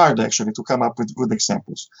it's hard, actually, to come up with good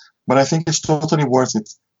examples. But I think it's totally worth it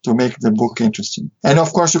to make the book interesting. And,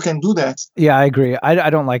 of course, you can do that. Yeah, I agree. I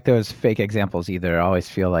don't like those fake examples either. I always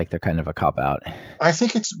feel like they're kind of a cop-out. I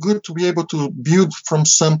think it's good to be able to build from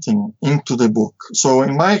something into the book. So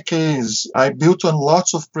in my case, I built on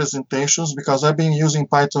lots of presentations because I've been using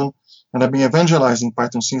Python and I've been evangelizing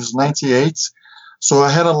Python since 98. So I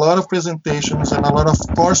had a lot of presentations and a lot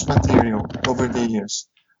of course material over the years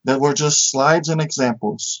that were just slides and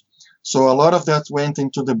examples. So a lot of that went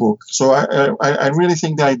into the book. So I really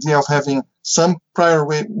think the idea of having some prior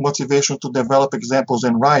motivation to develop examples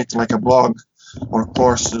and write, like a blog or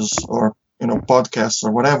courses or podcasts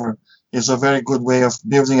or whatever, is a very good way of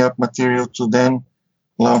building up material to then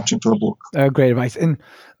launch into a book. Great advice. And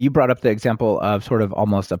you brought up the example of sort of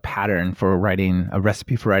almost a pattern for writing, a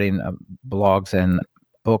recipe for writing blogs and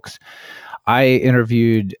books. I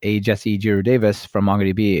interviewed a Jesse Giroux Davis from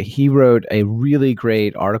MongoDB. He wrote a really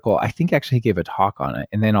great article. I think actually he gave a talk on it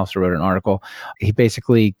and then also wrote an article. He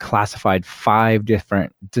basically classified 5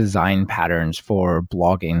 different design patterns for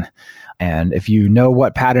blogging. And if you know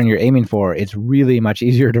what pattern you're aiming for, it's really much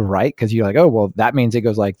easier to write because you're like, oh, well, that means it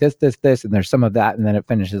goes like this, and there's some of that, and then it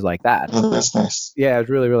finishes like that. Oh, that's nice. Yeah, it was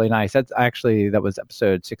really, really nice. That was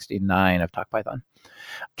episode 69 of Talk Python.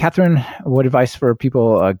 Catherine, what advice for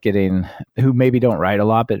people who maybe don't write a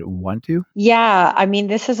lot but want to? Yeah, I mean,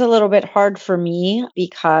 this is a little bit hard for me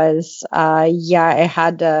because, I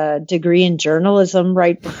had a degree in journalism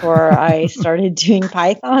right before I started doing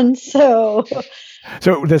Python. So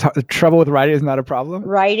the trouble with writing is not a problem?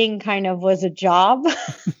 Writing kind of was a job.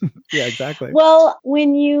 Yeah, exactly. Well,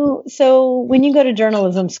 when you go to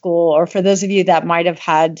journalism school, or for those of you that might have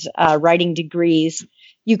had writing degrees,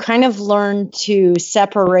 you kind of learn to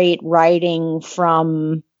separate writing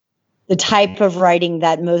from the type of writing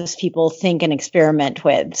that most people think and experiment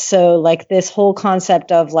with. So like this whole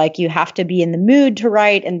concept of like, you have to be in the mood to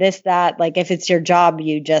write and this, that, like if it's your job,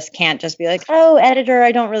 you just can't just be like, oh, editor,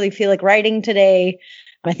 I don't really feel like writing today.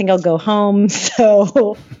 I think I'll go home.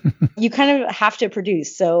 So you kind of have to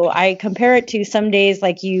produce. So I compare it to some days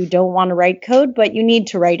like you don't want to write code, but you need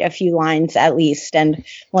to write a few lines at least. And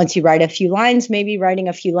once you write a few lines, maybe writing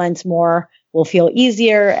a few lines more will feel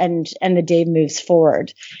easier and the day moves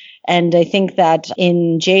forward. And I think that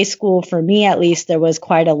in J school, for me at least, there was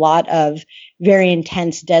quite a lot of very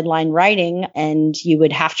intense deadline writing, and you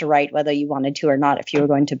would have to write whether you wanted to or not if you were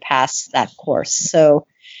going to pass that course. So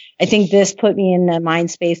I think this put me in a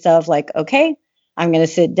mind space of like, okay, I'm going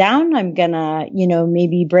to sit down. I'm going to,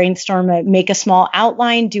 maybe brainstorm, make a small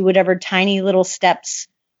outline, do whatever tiny little steps,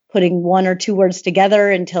 putting 1 or 2 words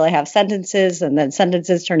together until I have sentences, and then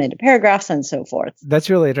sentences turn into paragraphs and so forth. That's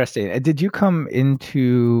really interesting. Did you come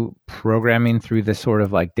into programming through this sort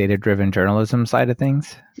of like data-driven journalism side of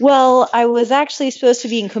things? Well, I was actually supposed to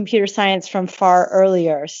be in computer science from far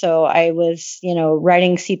earlier. So I was,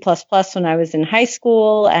 writing C++ when I was in high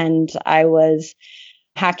school, and I was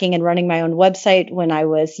hacking and running my own website when I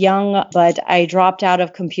was young, but I dropped out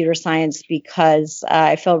of computer science because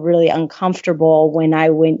I felt really uncomfortable when I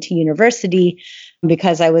went to university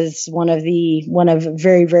because I was one of a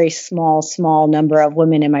very, very small number of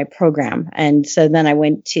women in my program. And so then I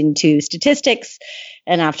went into statistics,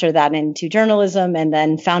 and after that into journalism, and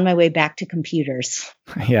then found my way back to computers.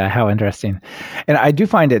 Yeah, how interesting. And I do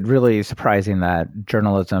find it really surprising that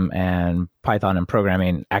journalism and Python and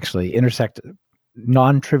programming actually intersect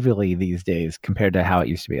non-trivially these days compared to how it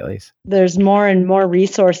used to be, at least. There's more and more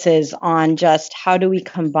resources on just how do we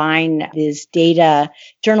combine this data,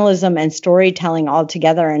 journalism, and storytelling all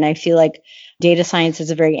together. And I feel like data science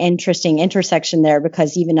is a very interesting intersection there,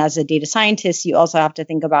 because even as a data scientist, you also have to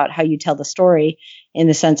think about how you tell the story in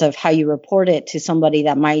the sense of how you report it to somebody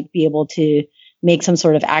that might be able to make some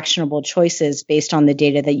sort of actionable choices based on the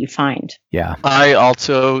data that you find. Yeah. I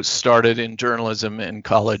also started in journalism in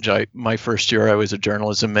college. My first year, I was a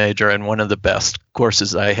journalism major, and one of the best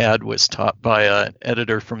courses I had was taught by an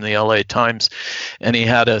editor from the LA Times. And he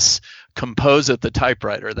had us compose at the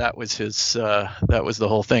typewriter. That was that was the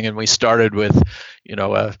whole thing. And we started with,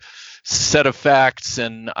 a set of facts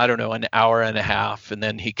and an hour and a half, and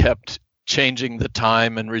then he kept changing the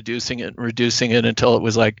time and reducing it until it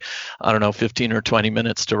was 15 or 20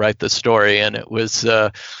 minutes to write the story. And it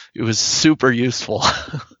was super useful.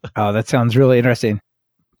 Oh, that sounds really interesting.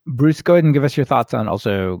 Bruce, go ahead and give us your thoughts on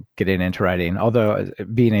also getting into writing. Although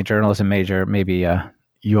being a journalism major, maybe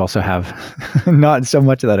you also have not so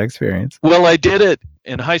much of that experience. Well, I did it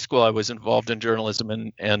in high school. I was involved in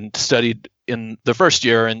journalism and studied in the first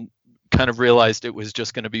year and kind of realized it was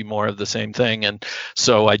just going to be more of the same thing. And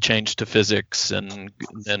so I changed to physics and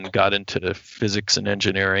then got into physics and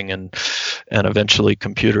engineering and eventually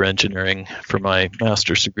computer engineering for my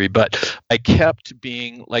master's degree. But I kept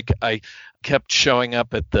I kept showing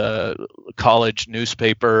up at the college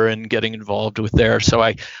newspaper and getting involved with there. So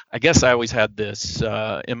I guess I always had this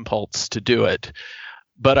impulse to do it.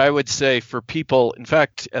 But I would say for people, in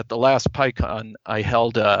fact, at the last PyCon, I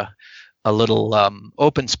held a little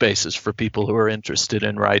open spaces for people who are interested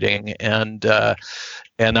in writing, and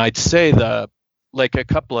I'd say a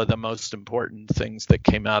couple of the most important things that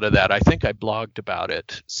came out of that. I think I blogged about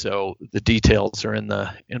it, so the details are in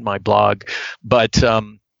my blog. But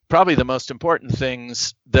probably the most important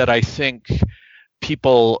things that I think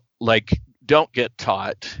people don't get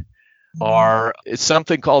taught it's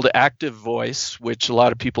something called active voice, which a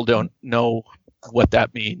lot of people don't know what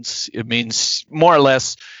that means. It means more or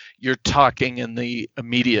less you're talking in the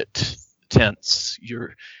immediate tense.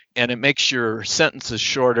 And it makes your sentences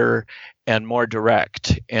shorter and more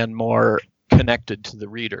direct and more connected to the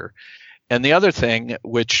reader. And the other thing,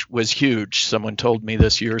 which was huge, someone told me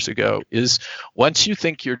this years ago, is once you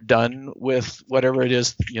think you're done with whatever it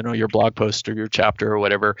is, your blog post or your chapter or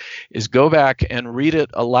whatever, is go back and read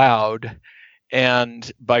it aloud. And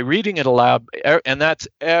by reading it aloud, and that's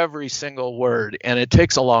every single word, and it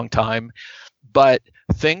takes a long time, but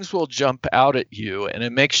things will jump out at you, and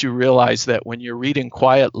it makes you realize that when you're reading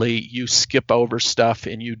quietly, you skip over stuff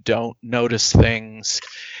and you don't notice things.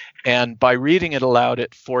 And by reading it aloud,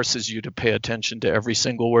 it forces you to pay attention to every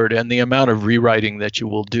single word. And the amount of rewriting that you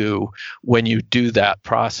will do when you do that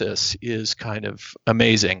process is kind of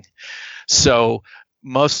amazing. So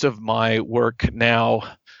most of my work now,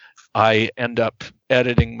 I end up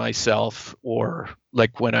editing myself, or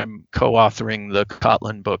when I'm co-authoring the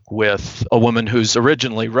Kotlin book with a woman who's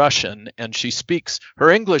originally Russian, and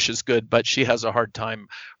her English is good, but she has a hard time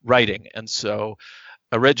writing. And so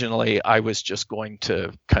originally I was just going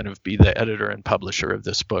to kind of be the editor and publisher of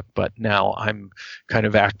this book, but now I'm kind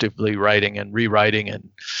of actively writing and rewriting and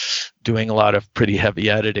doing a lot of pretty heavy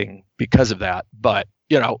editing because of that. But,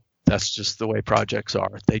 that's just the way projects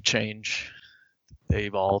are. They change. They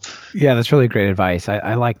evolve. Yeah, that's really great advice.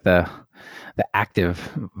 I like the active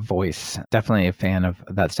voice. Definitely a fan of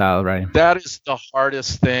that style of writing. That is the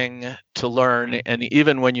hardest thing to learn. And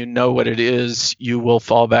even when you know what it is, you will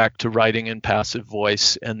fall back to writing in passive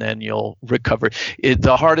voice, and then you'll recover.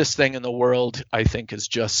 The hardest thing in the world, I think, is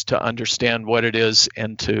just to understand what it is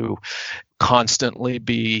and to constantly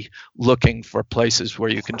be looking for places where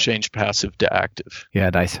you can change passive to active. Yeah,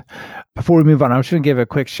 nice. Before we move on, I'm just going to give a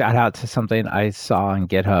quick shout out to something I saw on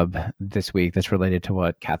GitHub this week that's related to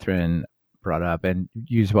what Catherine brought up and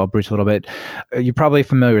used Bruce a little bit. You're probably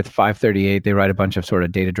familiar with 538. They write a bunch of sort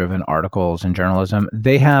of data-driven articles in journalism.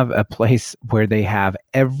 They have a place where they have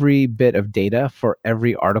every bit of data for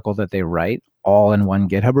every article that they write all in one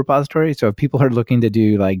GitHub repository. So if people are looking to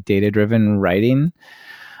do data-driven writing,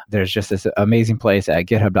 there's just this amazing place at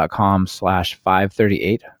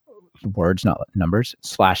github.com/538, words, not numbers,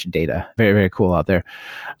 /data. Very, very cool out there.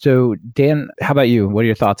 So Dan, how about you? What are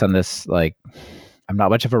your thoughts on this? I'm not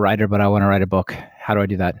much of a writer, but I want to write a book. How do I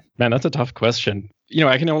do that? Man, that's a tough question.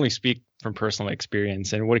 I can only speak from personal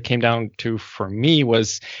experience. And what it came down to for me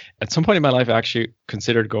was at some point in my life, I actually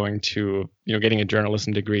considered going to, getting a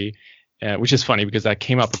journalism degree, which is funny because that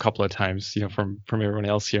came up a couple of times, from everyone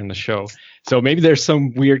else here in the show. So maybe there's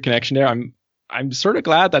some weird connection there. I'm sort of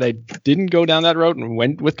glad that I didn't go down that road and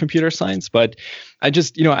went with computer science, but I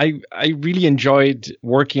just, I really enjoyed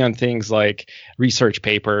working on things like research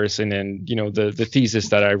papers and then, the thesis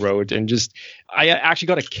that I wrote, and just, I actually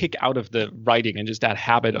got a kick out of the writing and just that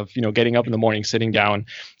habit of, getting up in the morning, sitting down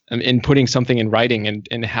and putting something in writing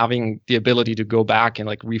and having the ability to go back and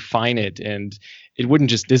refine it, and it wouldn't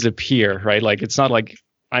just disappear, right? It's not like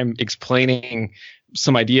I'm explaining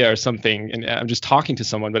some idea or something and I'm just talking to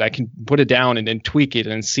someone, but I can put it down and then tweak it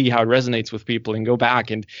and see how it resonates with people and go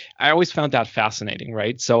back. And I always found that fascinating,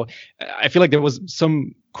 right? So I feel like there was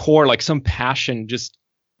some core, some passion just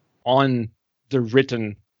on the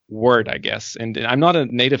written Word, I guess. And I'm not a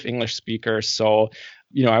native English speaker, so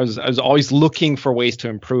I was always looking for ways to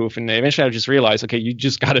improve. And eventually I just realized, okay, you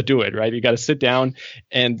just got to do it, right? You got to sit down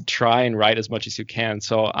and try and write as much as you can.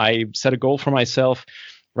 So I set a goal for myself,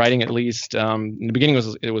 writing at least, in the beginning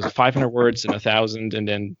it was 500 words and 1,000, and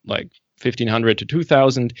then like 1,500 to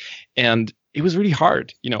 2,000. And it was really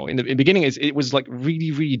hard. In the beginning, it was like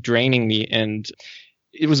really, really draining me, and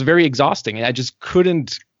it was very exhausting. And I just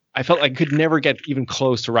I felt like I could never get even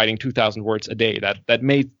close to writing 2,000 words a day. That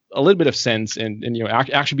made a little bit of sense, and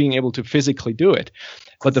actually being able to physically do it.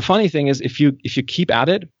 But the funny thing is, if you keep at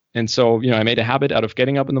it, and so I made a habit out of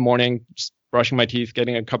getting up in the morning, just brushing my teeth,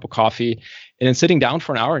 getting a cup of coffee, and then sitting down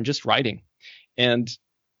for an hour and just writing. And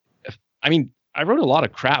I mean, I wrote a lot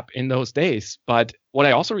of crap in those days, but what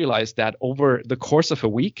I also realized that over the course of a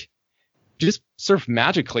week, just sort of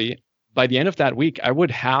magically, by the end of that week, I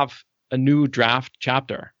would have a new draft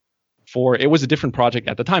chapter. It was a different project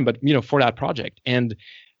at the time, but for that project. And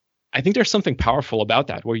I think there's something powerful about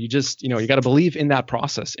that, where you just, you got to believe in that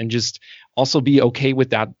process, and just also be okay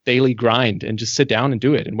with that daily grind, and just sit down and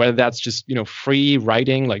do it. And whether that's just, free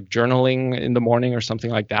writing, like journaling in the morning or something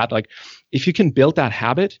like that, like if you can build that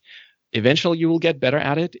habit, eventually you will get better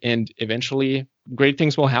at it, and eventually great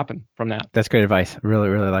things will happen from that. That's great advice. Really,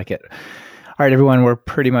 really like it. All right, everyone, we're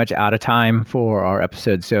pretty much out of time for our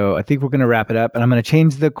episode, so I think we're going to wrap it up. And I'm going to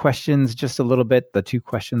change the questions just a little bit, the 2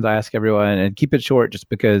 questions I ask everyone, and keep it short just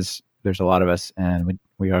because there's a lot of us and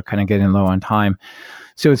we are kind of getting low on time.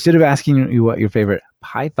 So instead of asking you what your favorite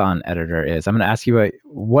Python editor is, I'm going to ask you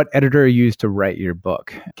what editor you use to write your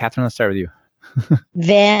book. Catherine, let's start with you.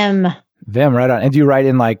 Vim. Vim, right on. And do you write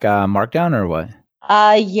in like Markdown or what?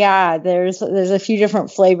 Yeah, there's a few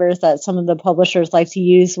different flavors that some of the publishers like to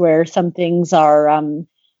use, where some things are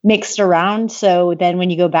mixed around. So then when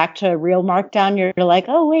you go back to real Markdown, you're like,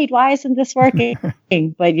 oh, wait, why isn't this working?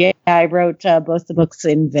 But yeah, I wrote both the books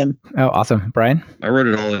in Vim. Oh, awesome. Brian? I wrote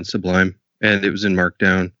it all in Sublime, and it was in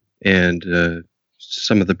Markdown. And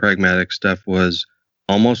some of the pragmatic stuff was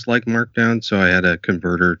almost like Markdown, so I had a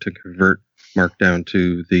converter to convert Markdown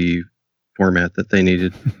to the format that they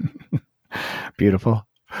needed. Beautiful.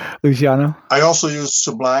 Luciano? I also used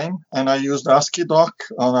Sublime, and I used AsciiDoc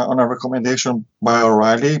on a recommendation by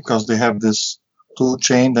O'Reilly, because they have this tool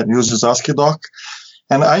chain that uses AsciiDoc.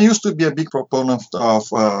 And I used to be a big proponent of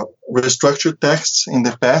restructured texts in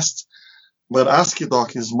the past, but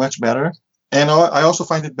AsciiDoc is much better. And I also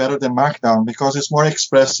find it better than Markdown because it's more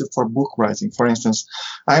expressive for book writing. For instance,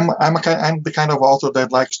 I'm the kind of author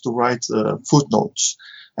that likes to write footnotes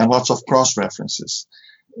and lots of cross-references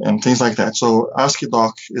and things like that. So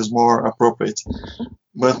AsciiDoc is more appropriate.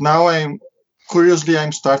 But now I'm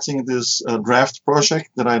starting this draft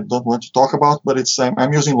project that I don't want to talk about, but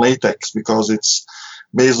I'm using LaTeX because it's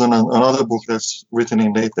based on another book that's written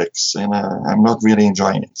in LaTeX, and I'm not really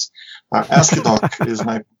enjoying it. AsciiDoc is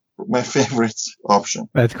my favorite option.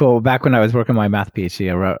 That's cool. Back when I was working my math PhD,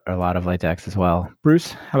 I wrote a lot of LaTeX as well.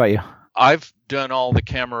 Bruce, how about you? I've done all the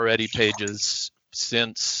camera-ready pages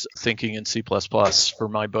since Thinking in C++ for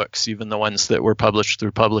my books, even the ones that were published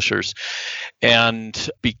through publishers. And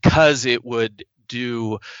because it would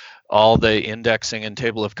do all the indexing and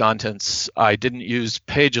table of contents, I didn't use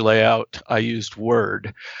page layout, I used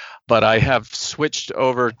Word. But I have switched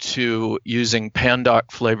over to using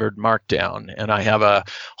Pandoc flavored Markdown, and I have a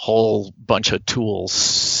whole bunch of tool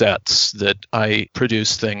sets that I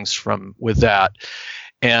produce things from with that.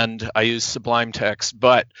 And I use Sublime Text,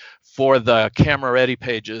 but for the camera-ready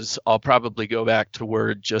pages, I'll probably go back to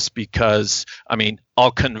Word just because,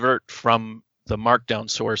 I'll convert from the Markdown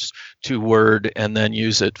source to Word and then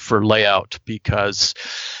use it for layout because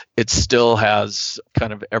it still has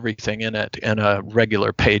kind of everything in it, and a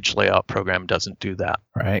regular page layout program doesn't do that.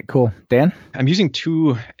 All right, cool. Dan? I'm using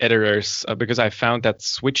 2 editors because I found that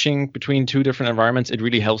switching between 2 different environments, it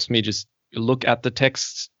really helps me just look at the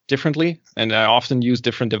text differently, and I often use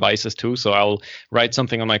different devices too. So I'll write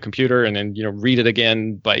something on my computer and then read it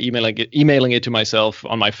again by emailing it to myself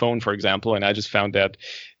on my phone, for example. And I just found that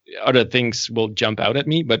other things will jump out at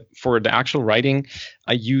me. But for the actual writing,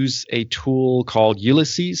 I use a tool called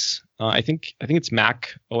Ulysses. I think it's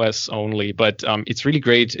Mac OS only, but it's really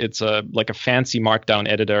great. It's like a fancy Markdown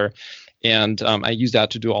editor. And I use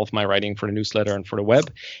that to do all of my writing for the newsletter and for the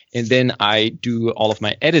web. And then I do all of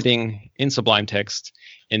my editing in Sublime Text,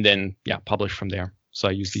 and then publish from there. So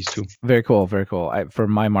I use these 2. Very cool. Very cool. For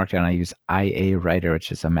my Markdown, I use IA Writer, which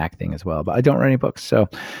is a Mac thing as well, but I don't write any books. So,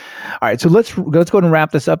 all right. So let's go ahead and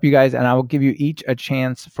wrap this up, you guys, and I will give you each a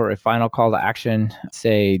chance for a final call to action.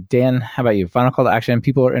 Say, Dan, how about you? Final call to action.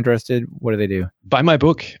 People are interested. What do they do? Buy my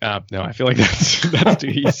book. No, I feel like that's too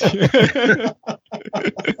easy.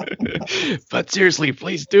 But seriously,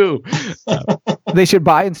 please do. They should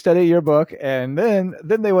buy and study your book, and then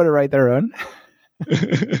they want to write their own.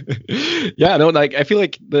 Yeah, no, like I feel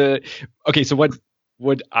like so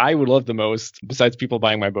what I would love the most, besides people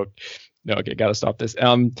buying my book, no, okay, gotta stop this.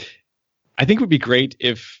 I think it would be great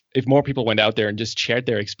if more people went out there and just shared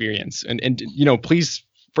their experience. And please,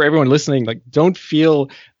 for everyone listening, like, don't feel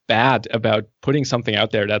bad about putting something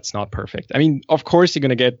out there that's not perfect. I mean, of course you're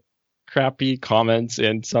gonna get crappy comments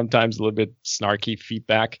and sometimes a little bit snarky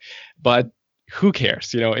feedback, but who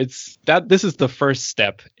cares? This is the first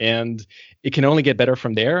step, and it can only get better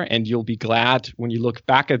from there. And you'll be glad when you look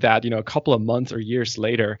back at that, a couple of months or years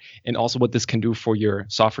later, and also what this can do for your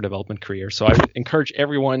software development career. So I would encourage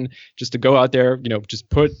everyone just to go out there, just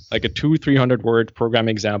put like a 200-300 word program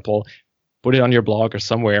example, put it on your blog or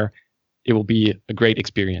somewhere. It will be a great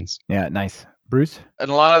experience. Yeah, nice. Bruce? And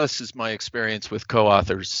a lot of this is my experience with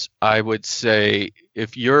co-authors. I would say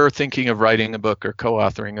if you're thinking of writing a book or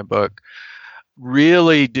co-authoring a book,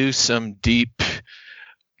 really do some deep,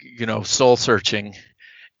 soul searching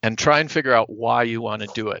and try and figure out why you want to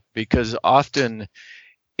do it. Because often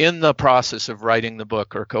in the process of writing the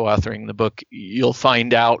book or co-authoring the book, you'll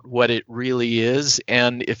find out what it really is.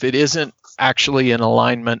 And if it isn't actually in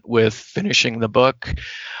alignment with finishing the book,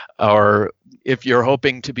 or if you're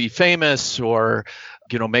hoping to be famous or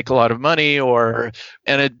make a lot of money,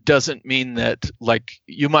 and it doesn't mean that, like,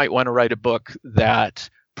 you might want to write a book that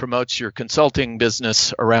promotes your consulting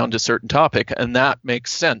business around a certain topic, and that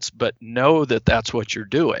makes sense, but know that that's what you're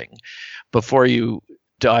doing before you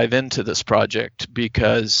dive into this project,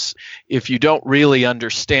 because if you don't really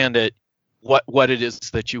understand it, what it is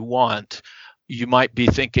that you want, you might be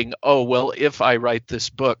thinking, oh, well, if I write this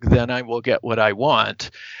book, then I will get what I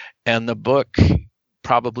want, and the book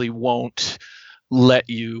probably won't let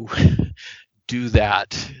you do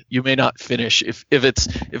that. You may not finish if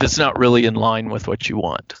it's not really in line with what you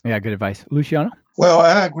want. Yeah, good advice. Luciano? Well,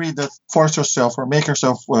 I agree that force yourself or make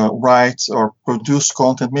yourself write or produce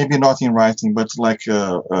content, maybe not in writing, but like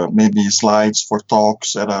maybe slides for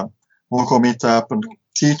talks at a local meetup, and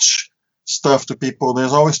teach stuff to people.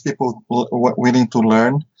 There's always people willing to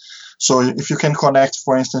learn. So if you can connect,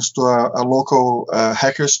 for instance, to a local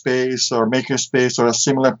hackerspace or makerspace or a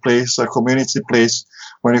similar place, a community place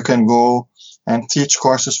where you can go and teach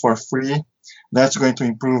courses for free, that's going to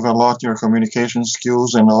improve a lot your communication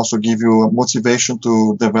skills and also give you a motivation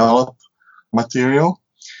to develop material.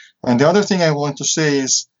 And the other thing I want to say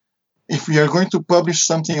is, if you are going to publish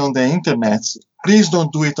something on the internet, please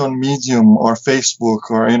don't do it on Medium or Facebook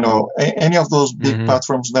or, any of those big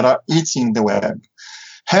platforms that are eating the web.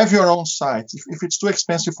 Have your own site. If it's too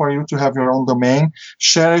expensive for you to have your own domain,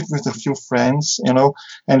 share it with a few friends,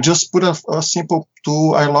 and just put a simple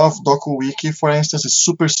tool. I love DokuWiki, for instance. It's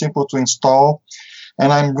super simple to install.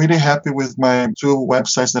 And I'm really happy with my 2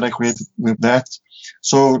 websites that I created with that.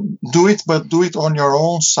 So do it, but do it on your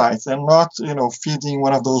own site and not, feeding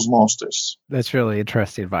one of those monsters. That's really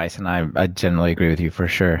interesting advice. And I generally agree with you for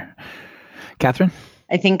sure. Catherine?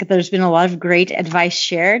 I think there's been a lot of great advice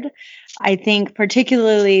shared. I think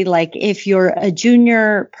particularly like if you're a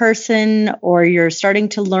junior person or you're starting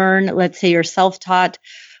to learn, let's say you're self-taught,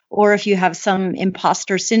 or if you have some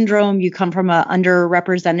imposter syndrome, you come from an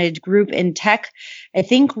underrepresented group in tech, I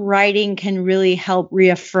think writing can really help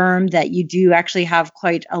reaffirm that you do actually have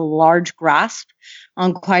quite a large grasp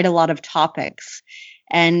on quite a lot of topics.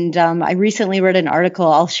 And I recently read an article,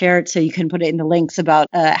 I'll share it so you can put it in the links, about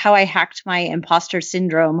how I hacked my imposter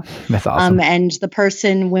syndrome. That's awesome. And the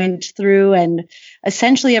person went through and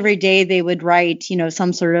essentially every day they would write,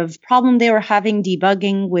 some sort of problem they were having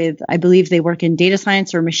debugging with, I believe they work in data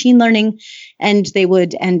science or machine learning, and they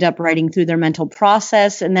would end up writing through their mental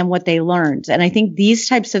process and then what they learned. And I think these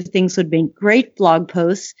types of things would make great blog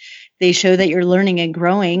posts. They show that you're learning and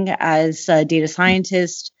growing as a data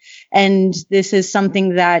scientist. And this is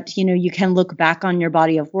something that, you can look back on your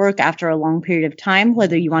body of work after a long period of time,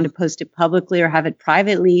 whether you want to post it publicly or have it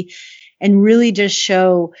privately, and really just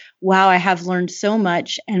show, wow, I have learned so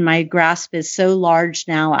much and my grasp is so large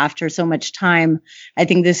now after so much time. I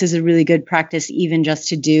think this is a really good practice, even just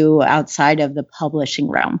to do outside of the publishing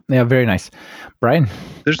realm. Yeah, very nice. Brian?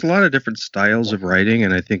 There's a lot of different styles of writing,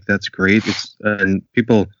 and I think that's great. And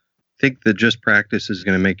people think that just practice is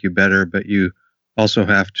going to make you better, but you also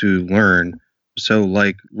have to learn. So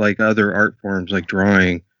like other art forms like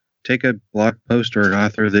drawing, take a blog post or an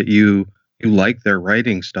author that you like their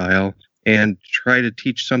writing style and try to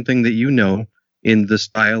teach something that in the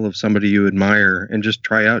style of somebody you admire, and just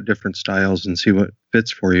try out different styles and see what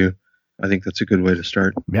fits for you. I think that's a good way to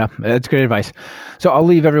start. Yeah, that's great advice. So I'll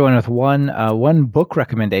leave everyone with one book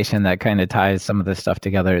recommendation that kind of ties some of this stuff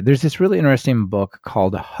together. There's this really interesting book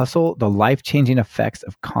called Hustle, The Life-Changing Effects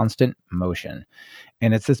of Constant Motion.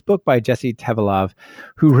 And it's this book by Jesse Tevelov,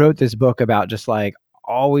 who wrote this book about just like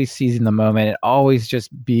always seizing the moment and always just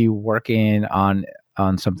be working on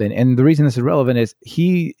something. And the reason this is relevant is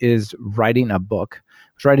he is writing a book.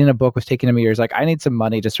 Was taking him years. Like, I need some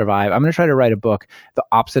money to survive. I'm going to try to write a book the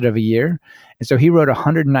opposite of a year. And so he wrote a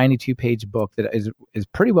 192-page book that is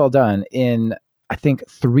pretty well done in, I think,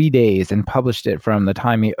 3 days, and published it from the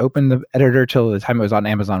time he opened the editor till the time it was on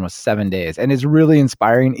Amazon was 7 days. And it's really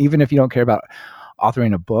inspiring, even if you don't care about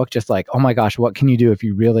authoring a book, just like, oh my gosh, what can you do if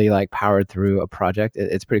you really like powered through a project?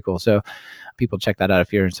 It's pretty cool. So people check that out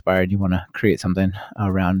if you're inspired, you want to create something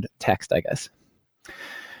around text, I guess.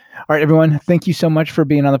 All right, everyone. Thank you so much for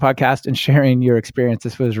being on the podcast and sharing your experience.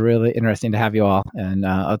 This was really interesting to have you all. And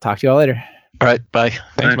I'll talk to you all later. All right. Bye.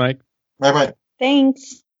 Thanks, Mike. Bye-bye.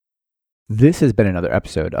 Thanks. This has been another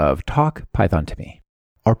episode of Talk Python to Me.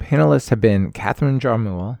 Our panelists have been Catherine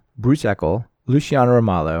Jarmuel, Bruce Eckel, Luciano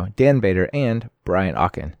Romalo, Dan Bader, and Brian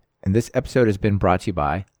Ocken. And this episode has been brought to you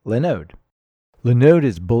by Linode. Linode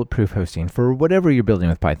is bulletproof hosting for whatever you're building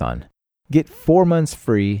with Python. Get 4 months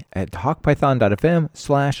free at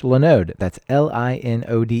talkpython.fm/Linode. That's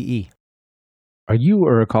Linode. Are you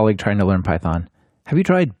or a colleague trying to learn Python? Have you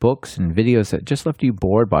tried books and videos that just left you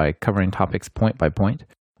bored by covering topics point by point?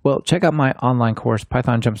 Well, check out my online course,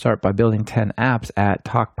 Python Jumpstart by Building 10 Apps at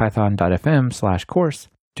talkpython.fm/course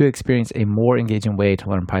to experience a more engaging way to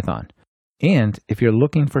learn Python. And if you're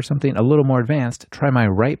looking for something a little more advanced, try my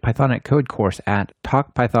Write Pythonic Code course at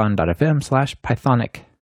talkpython.fm/Pythonic.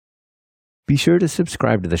 Be sure to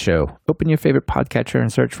subscribe to the show. Open your favorite podcatcher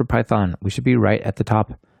and search for Python. We should be right at the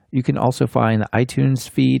top. You can also find the iTunes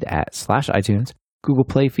feed at /iTunes, Google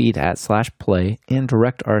Play feed at /Play, and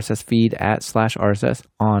direct RSS feed at /RSS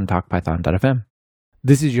on talkpython.fm.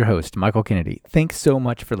 This is your host, Michael Kennedy. Thanks so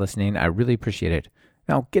much for listening. I really appreciate it.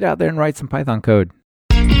 Now get out there and write some Python code.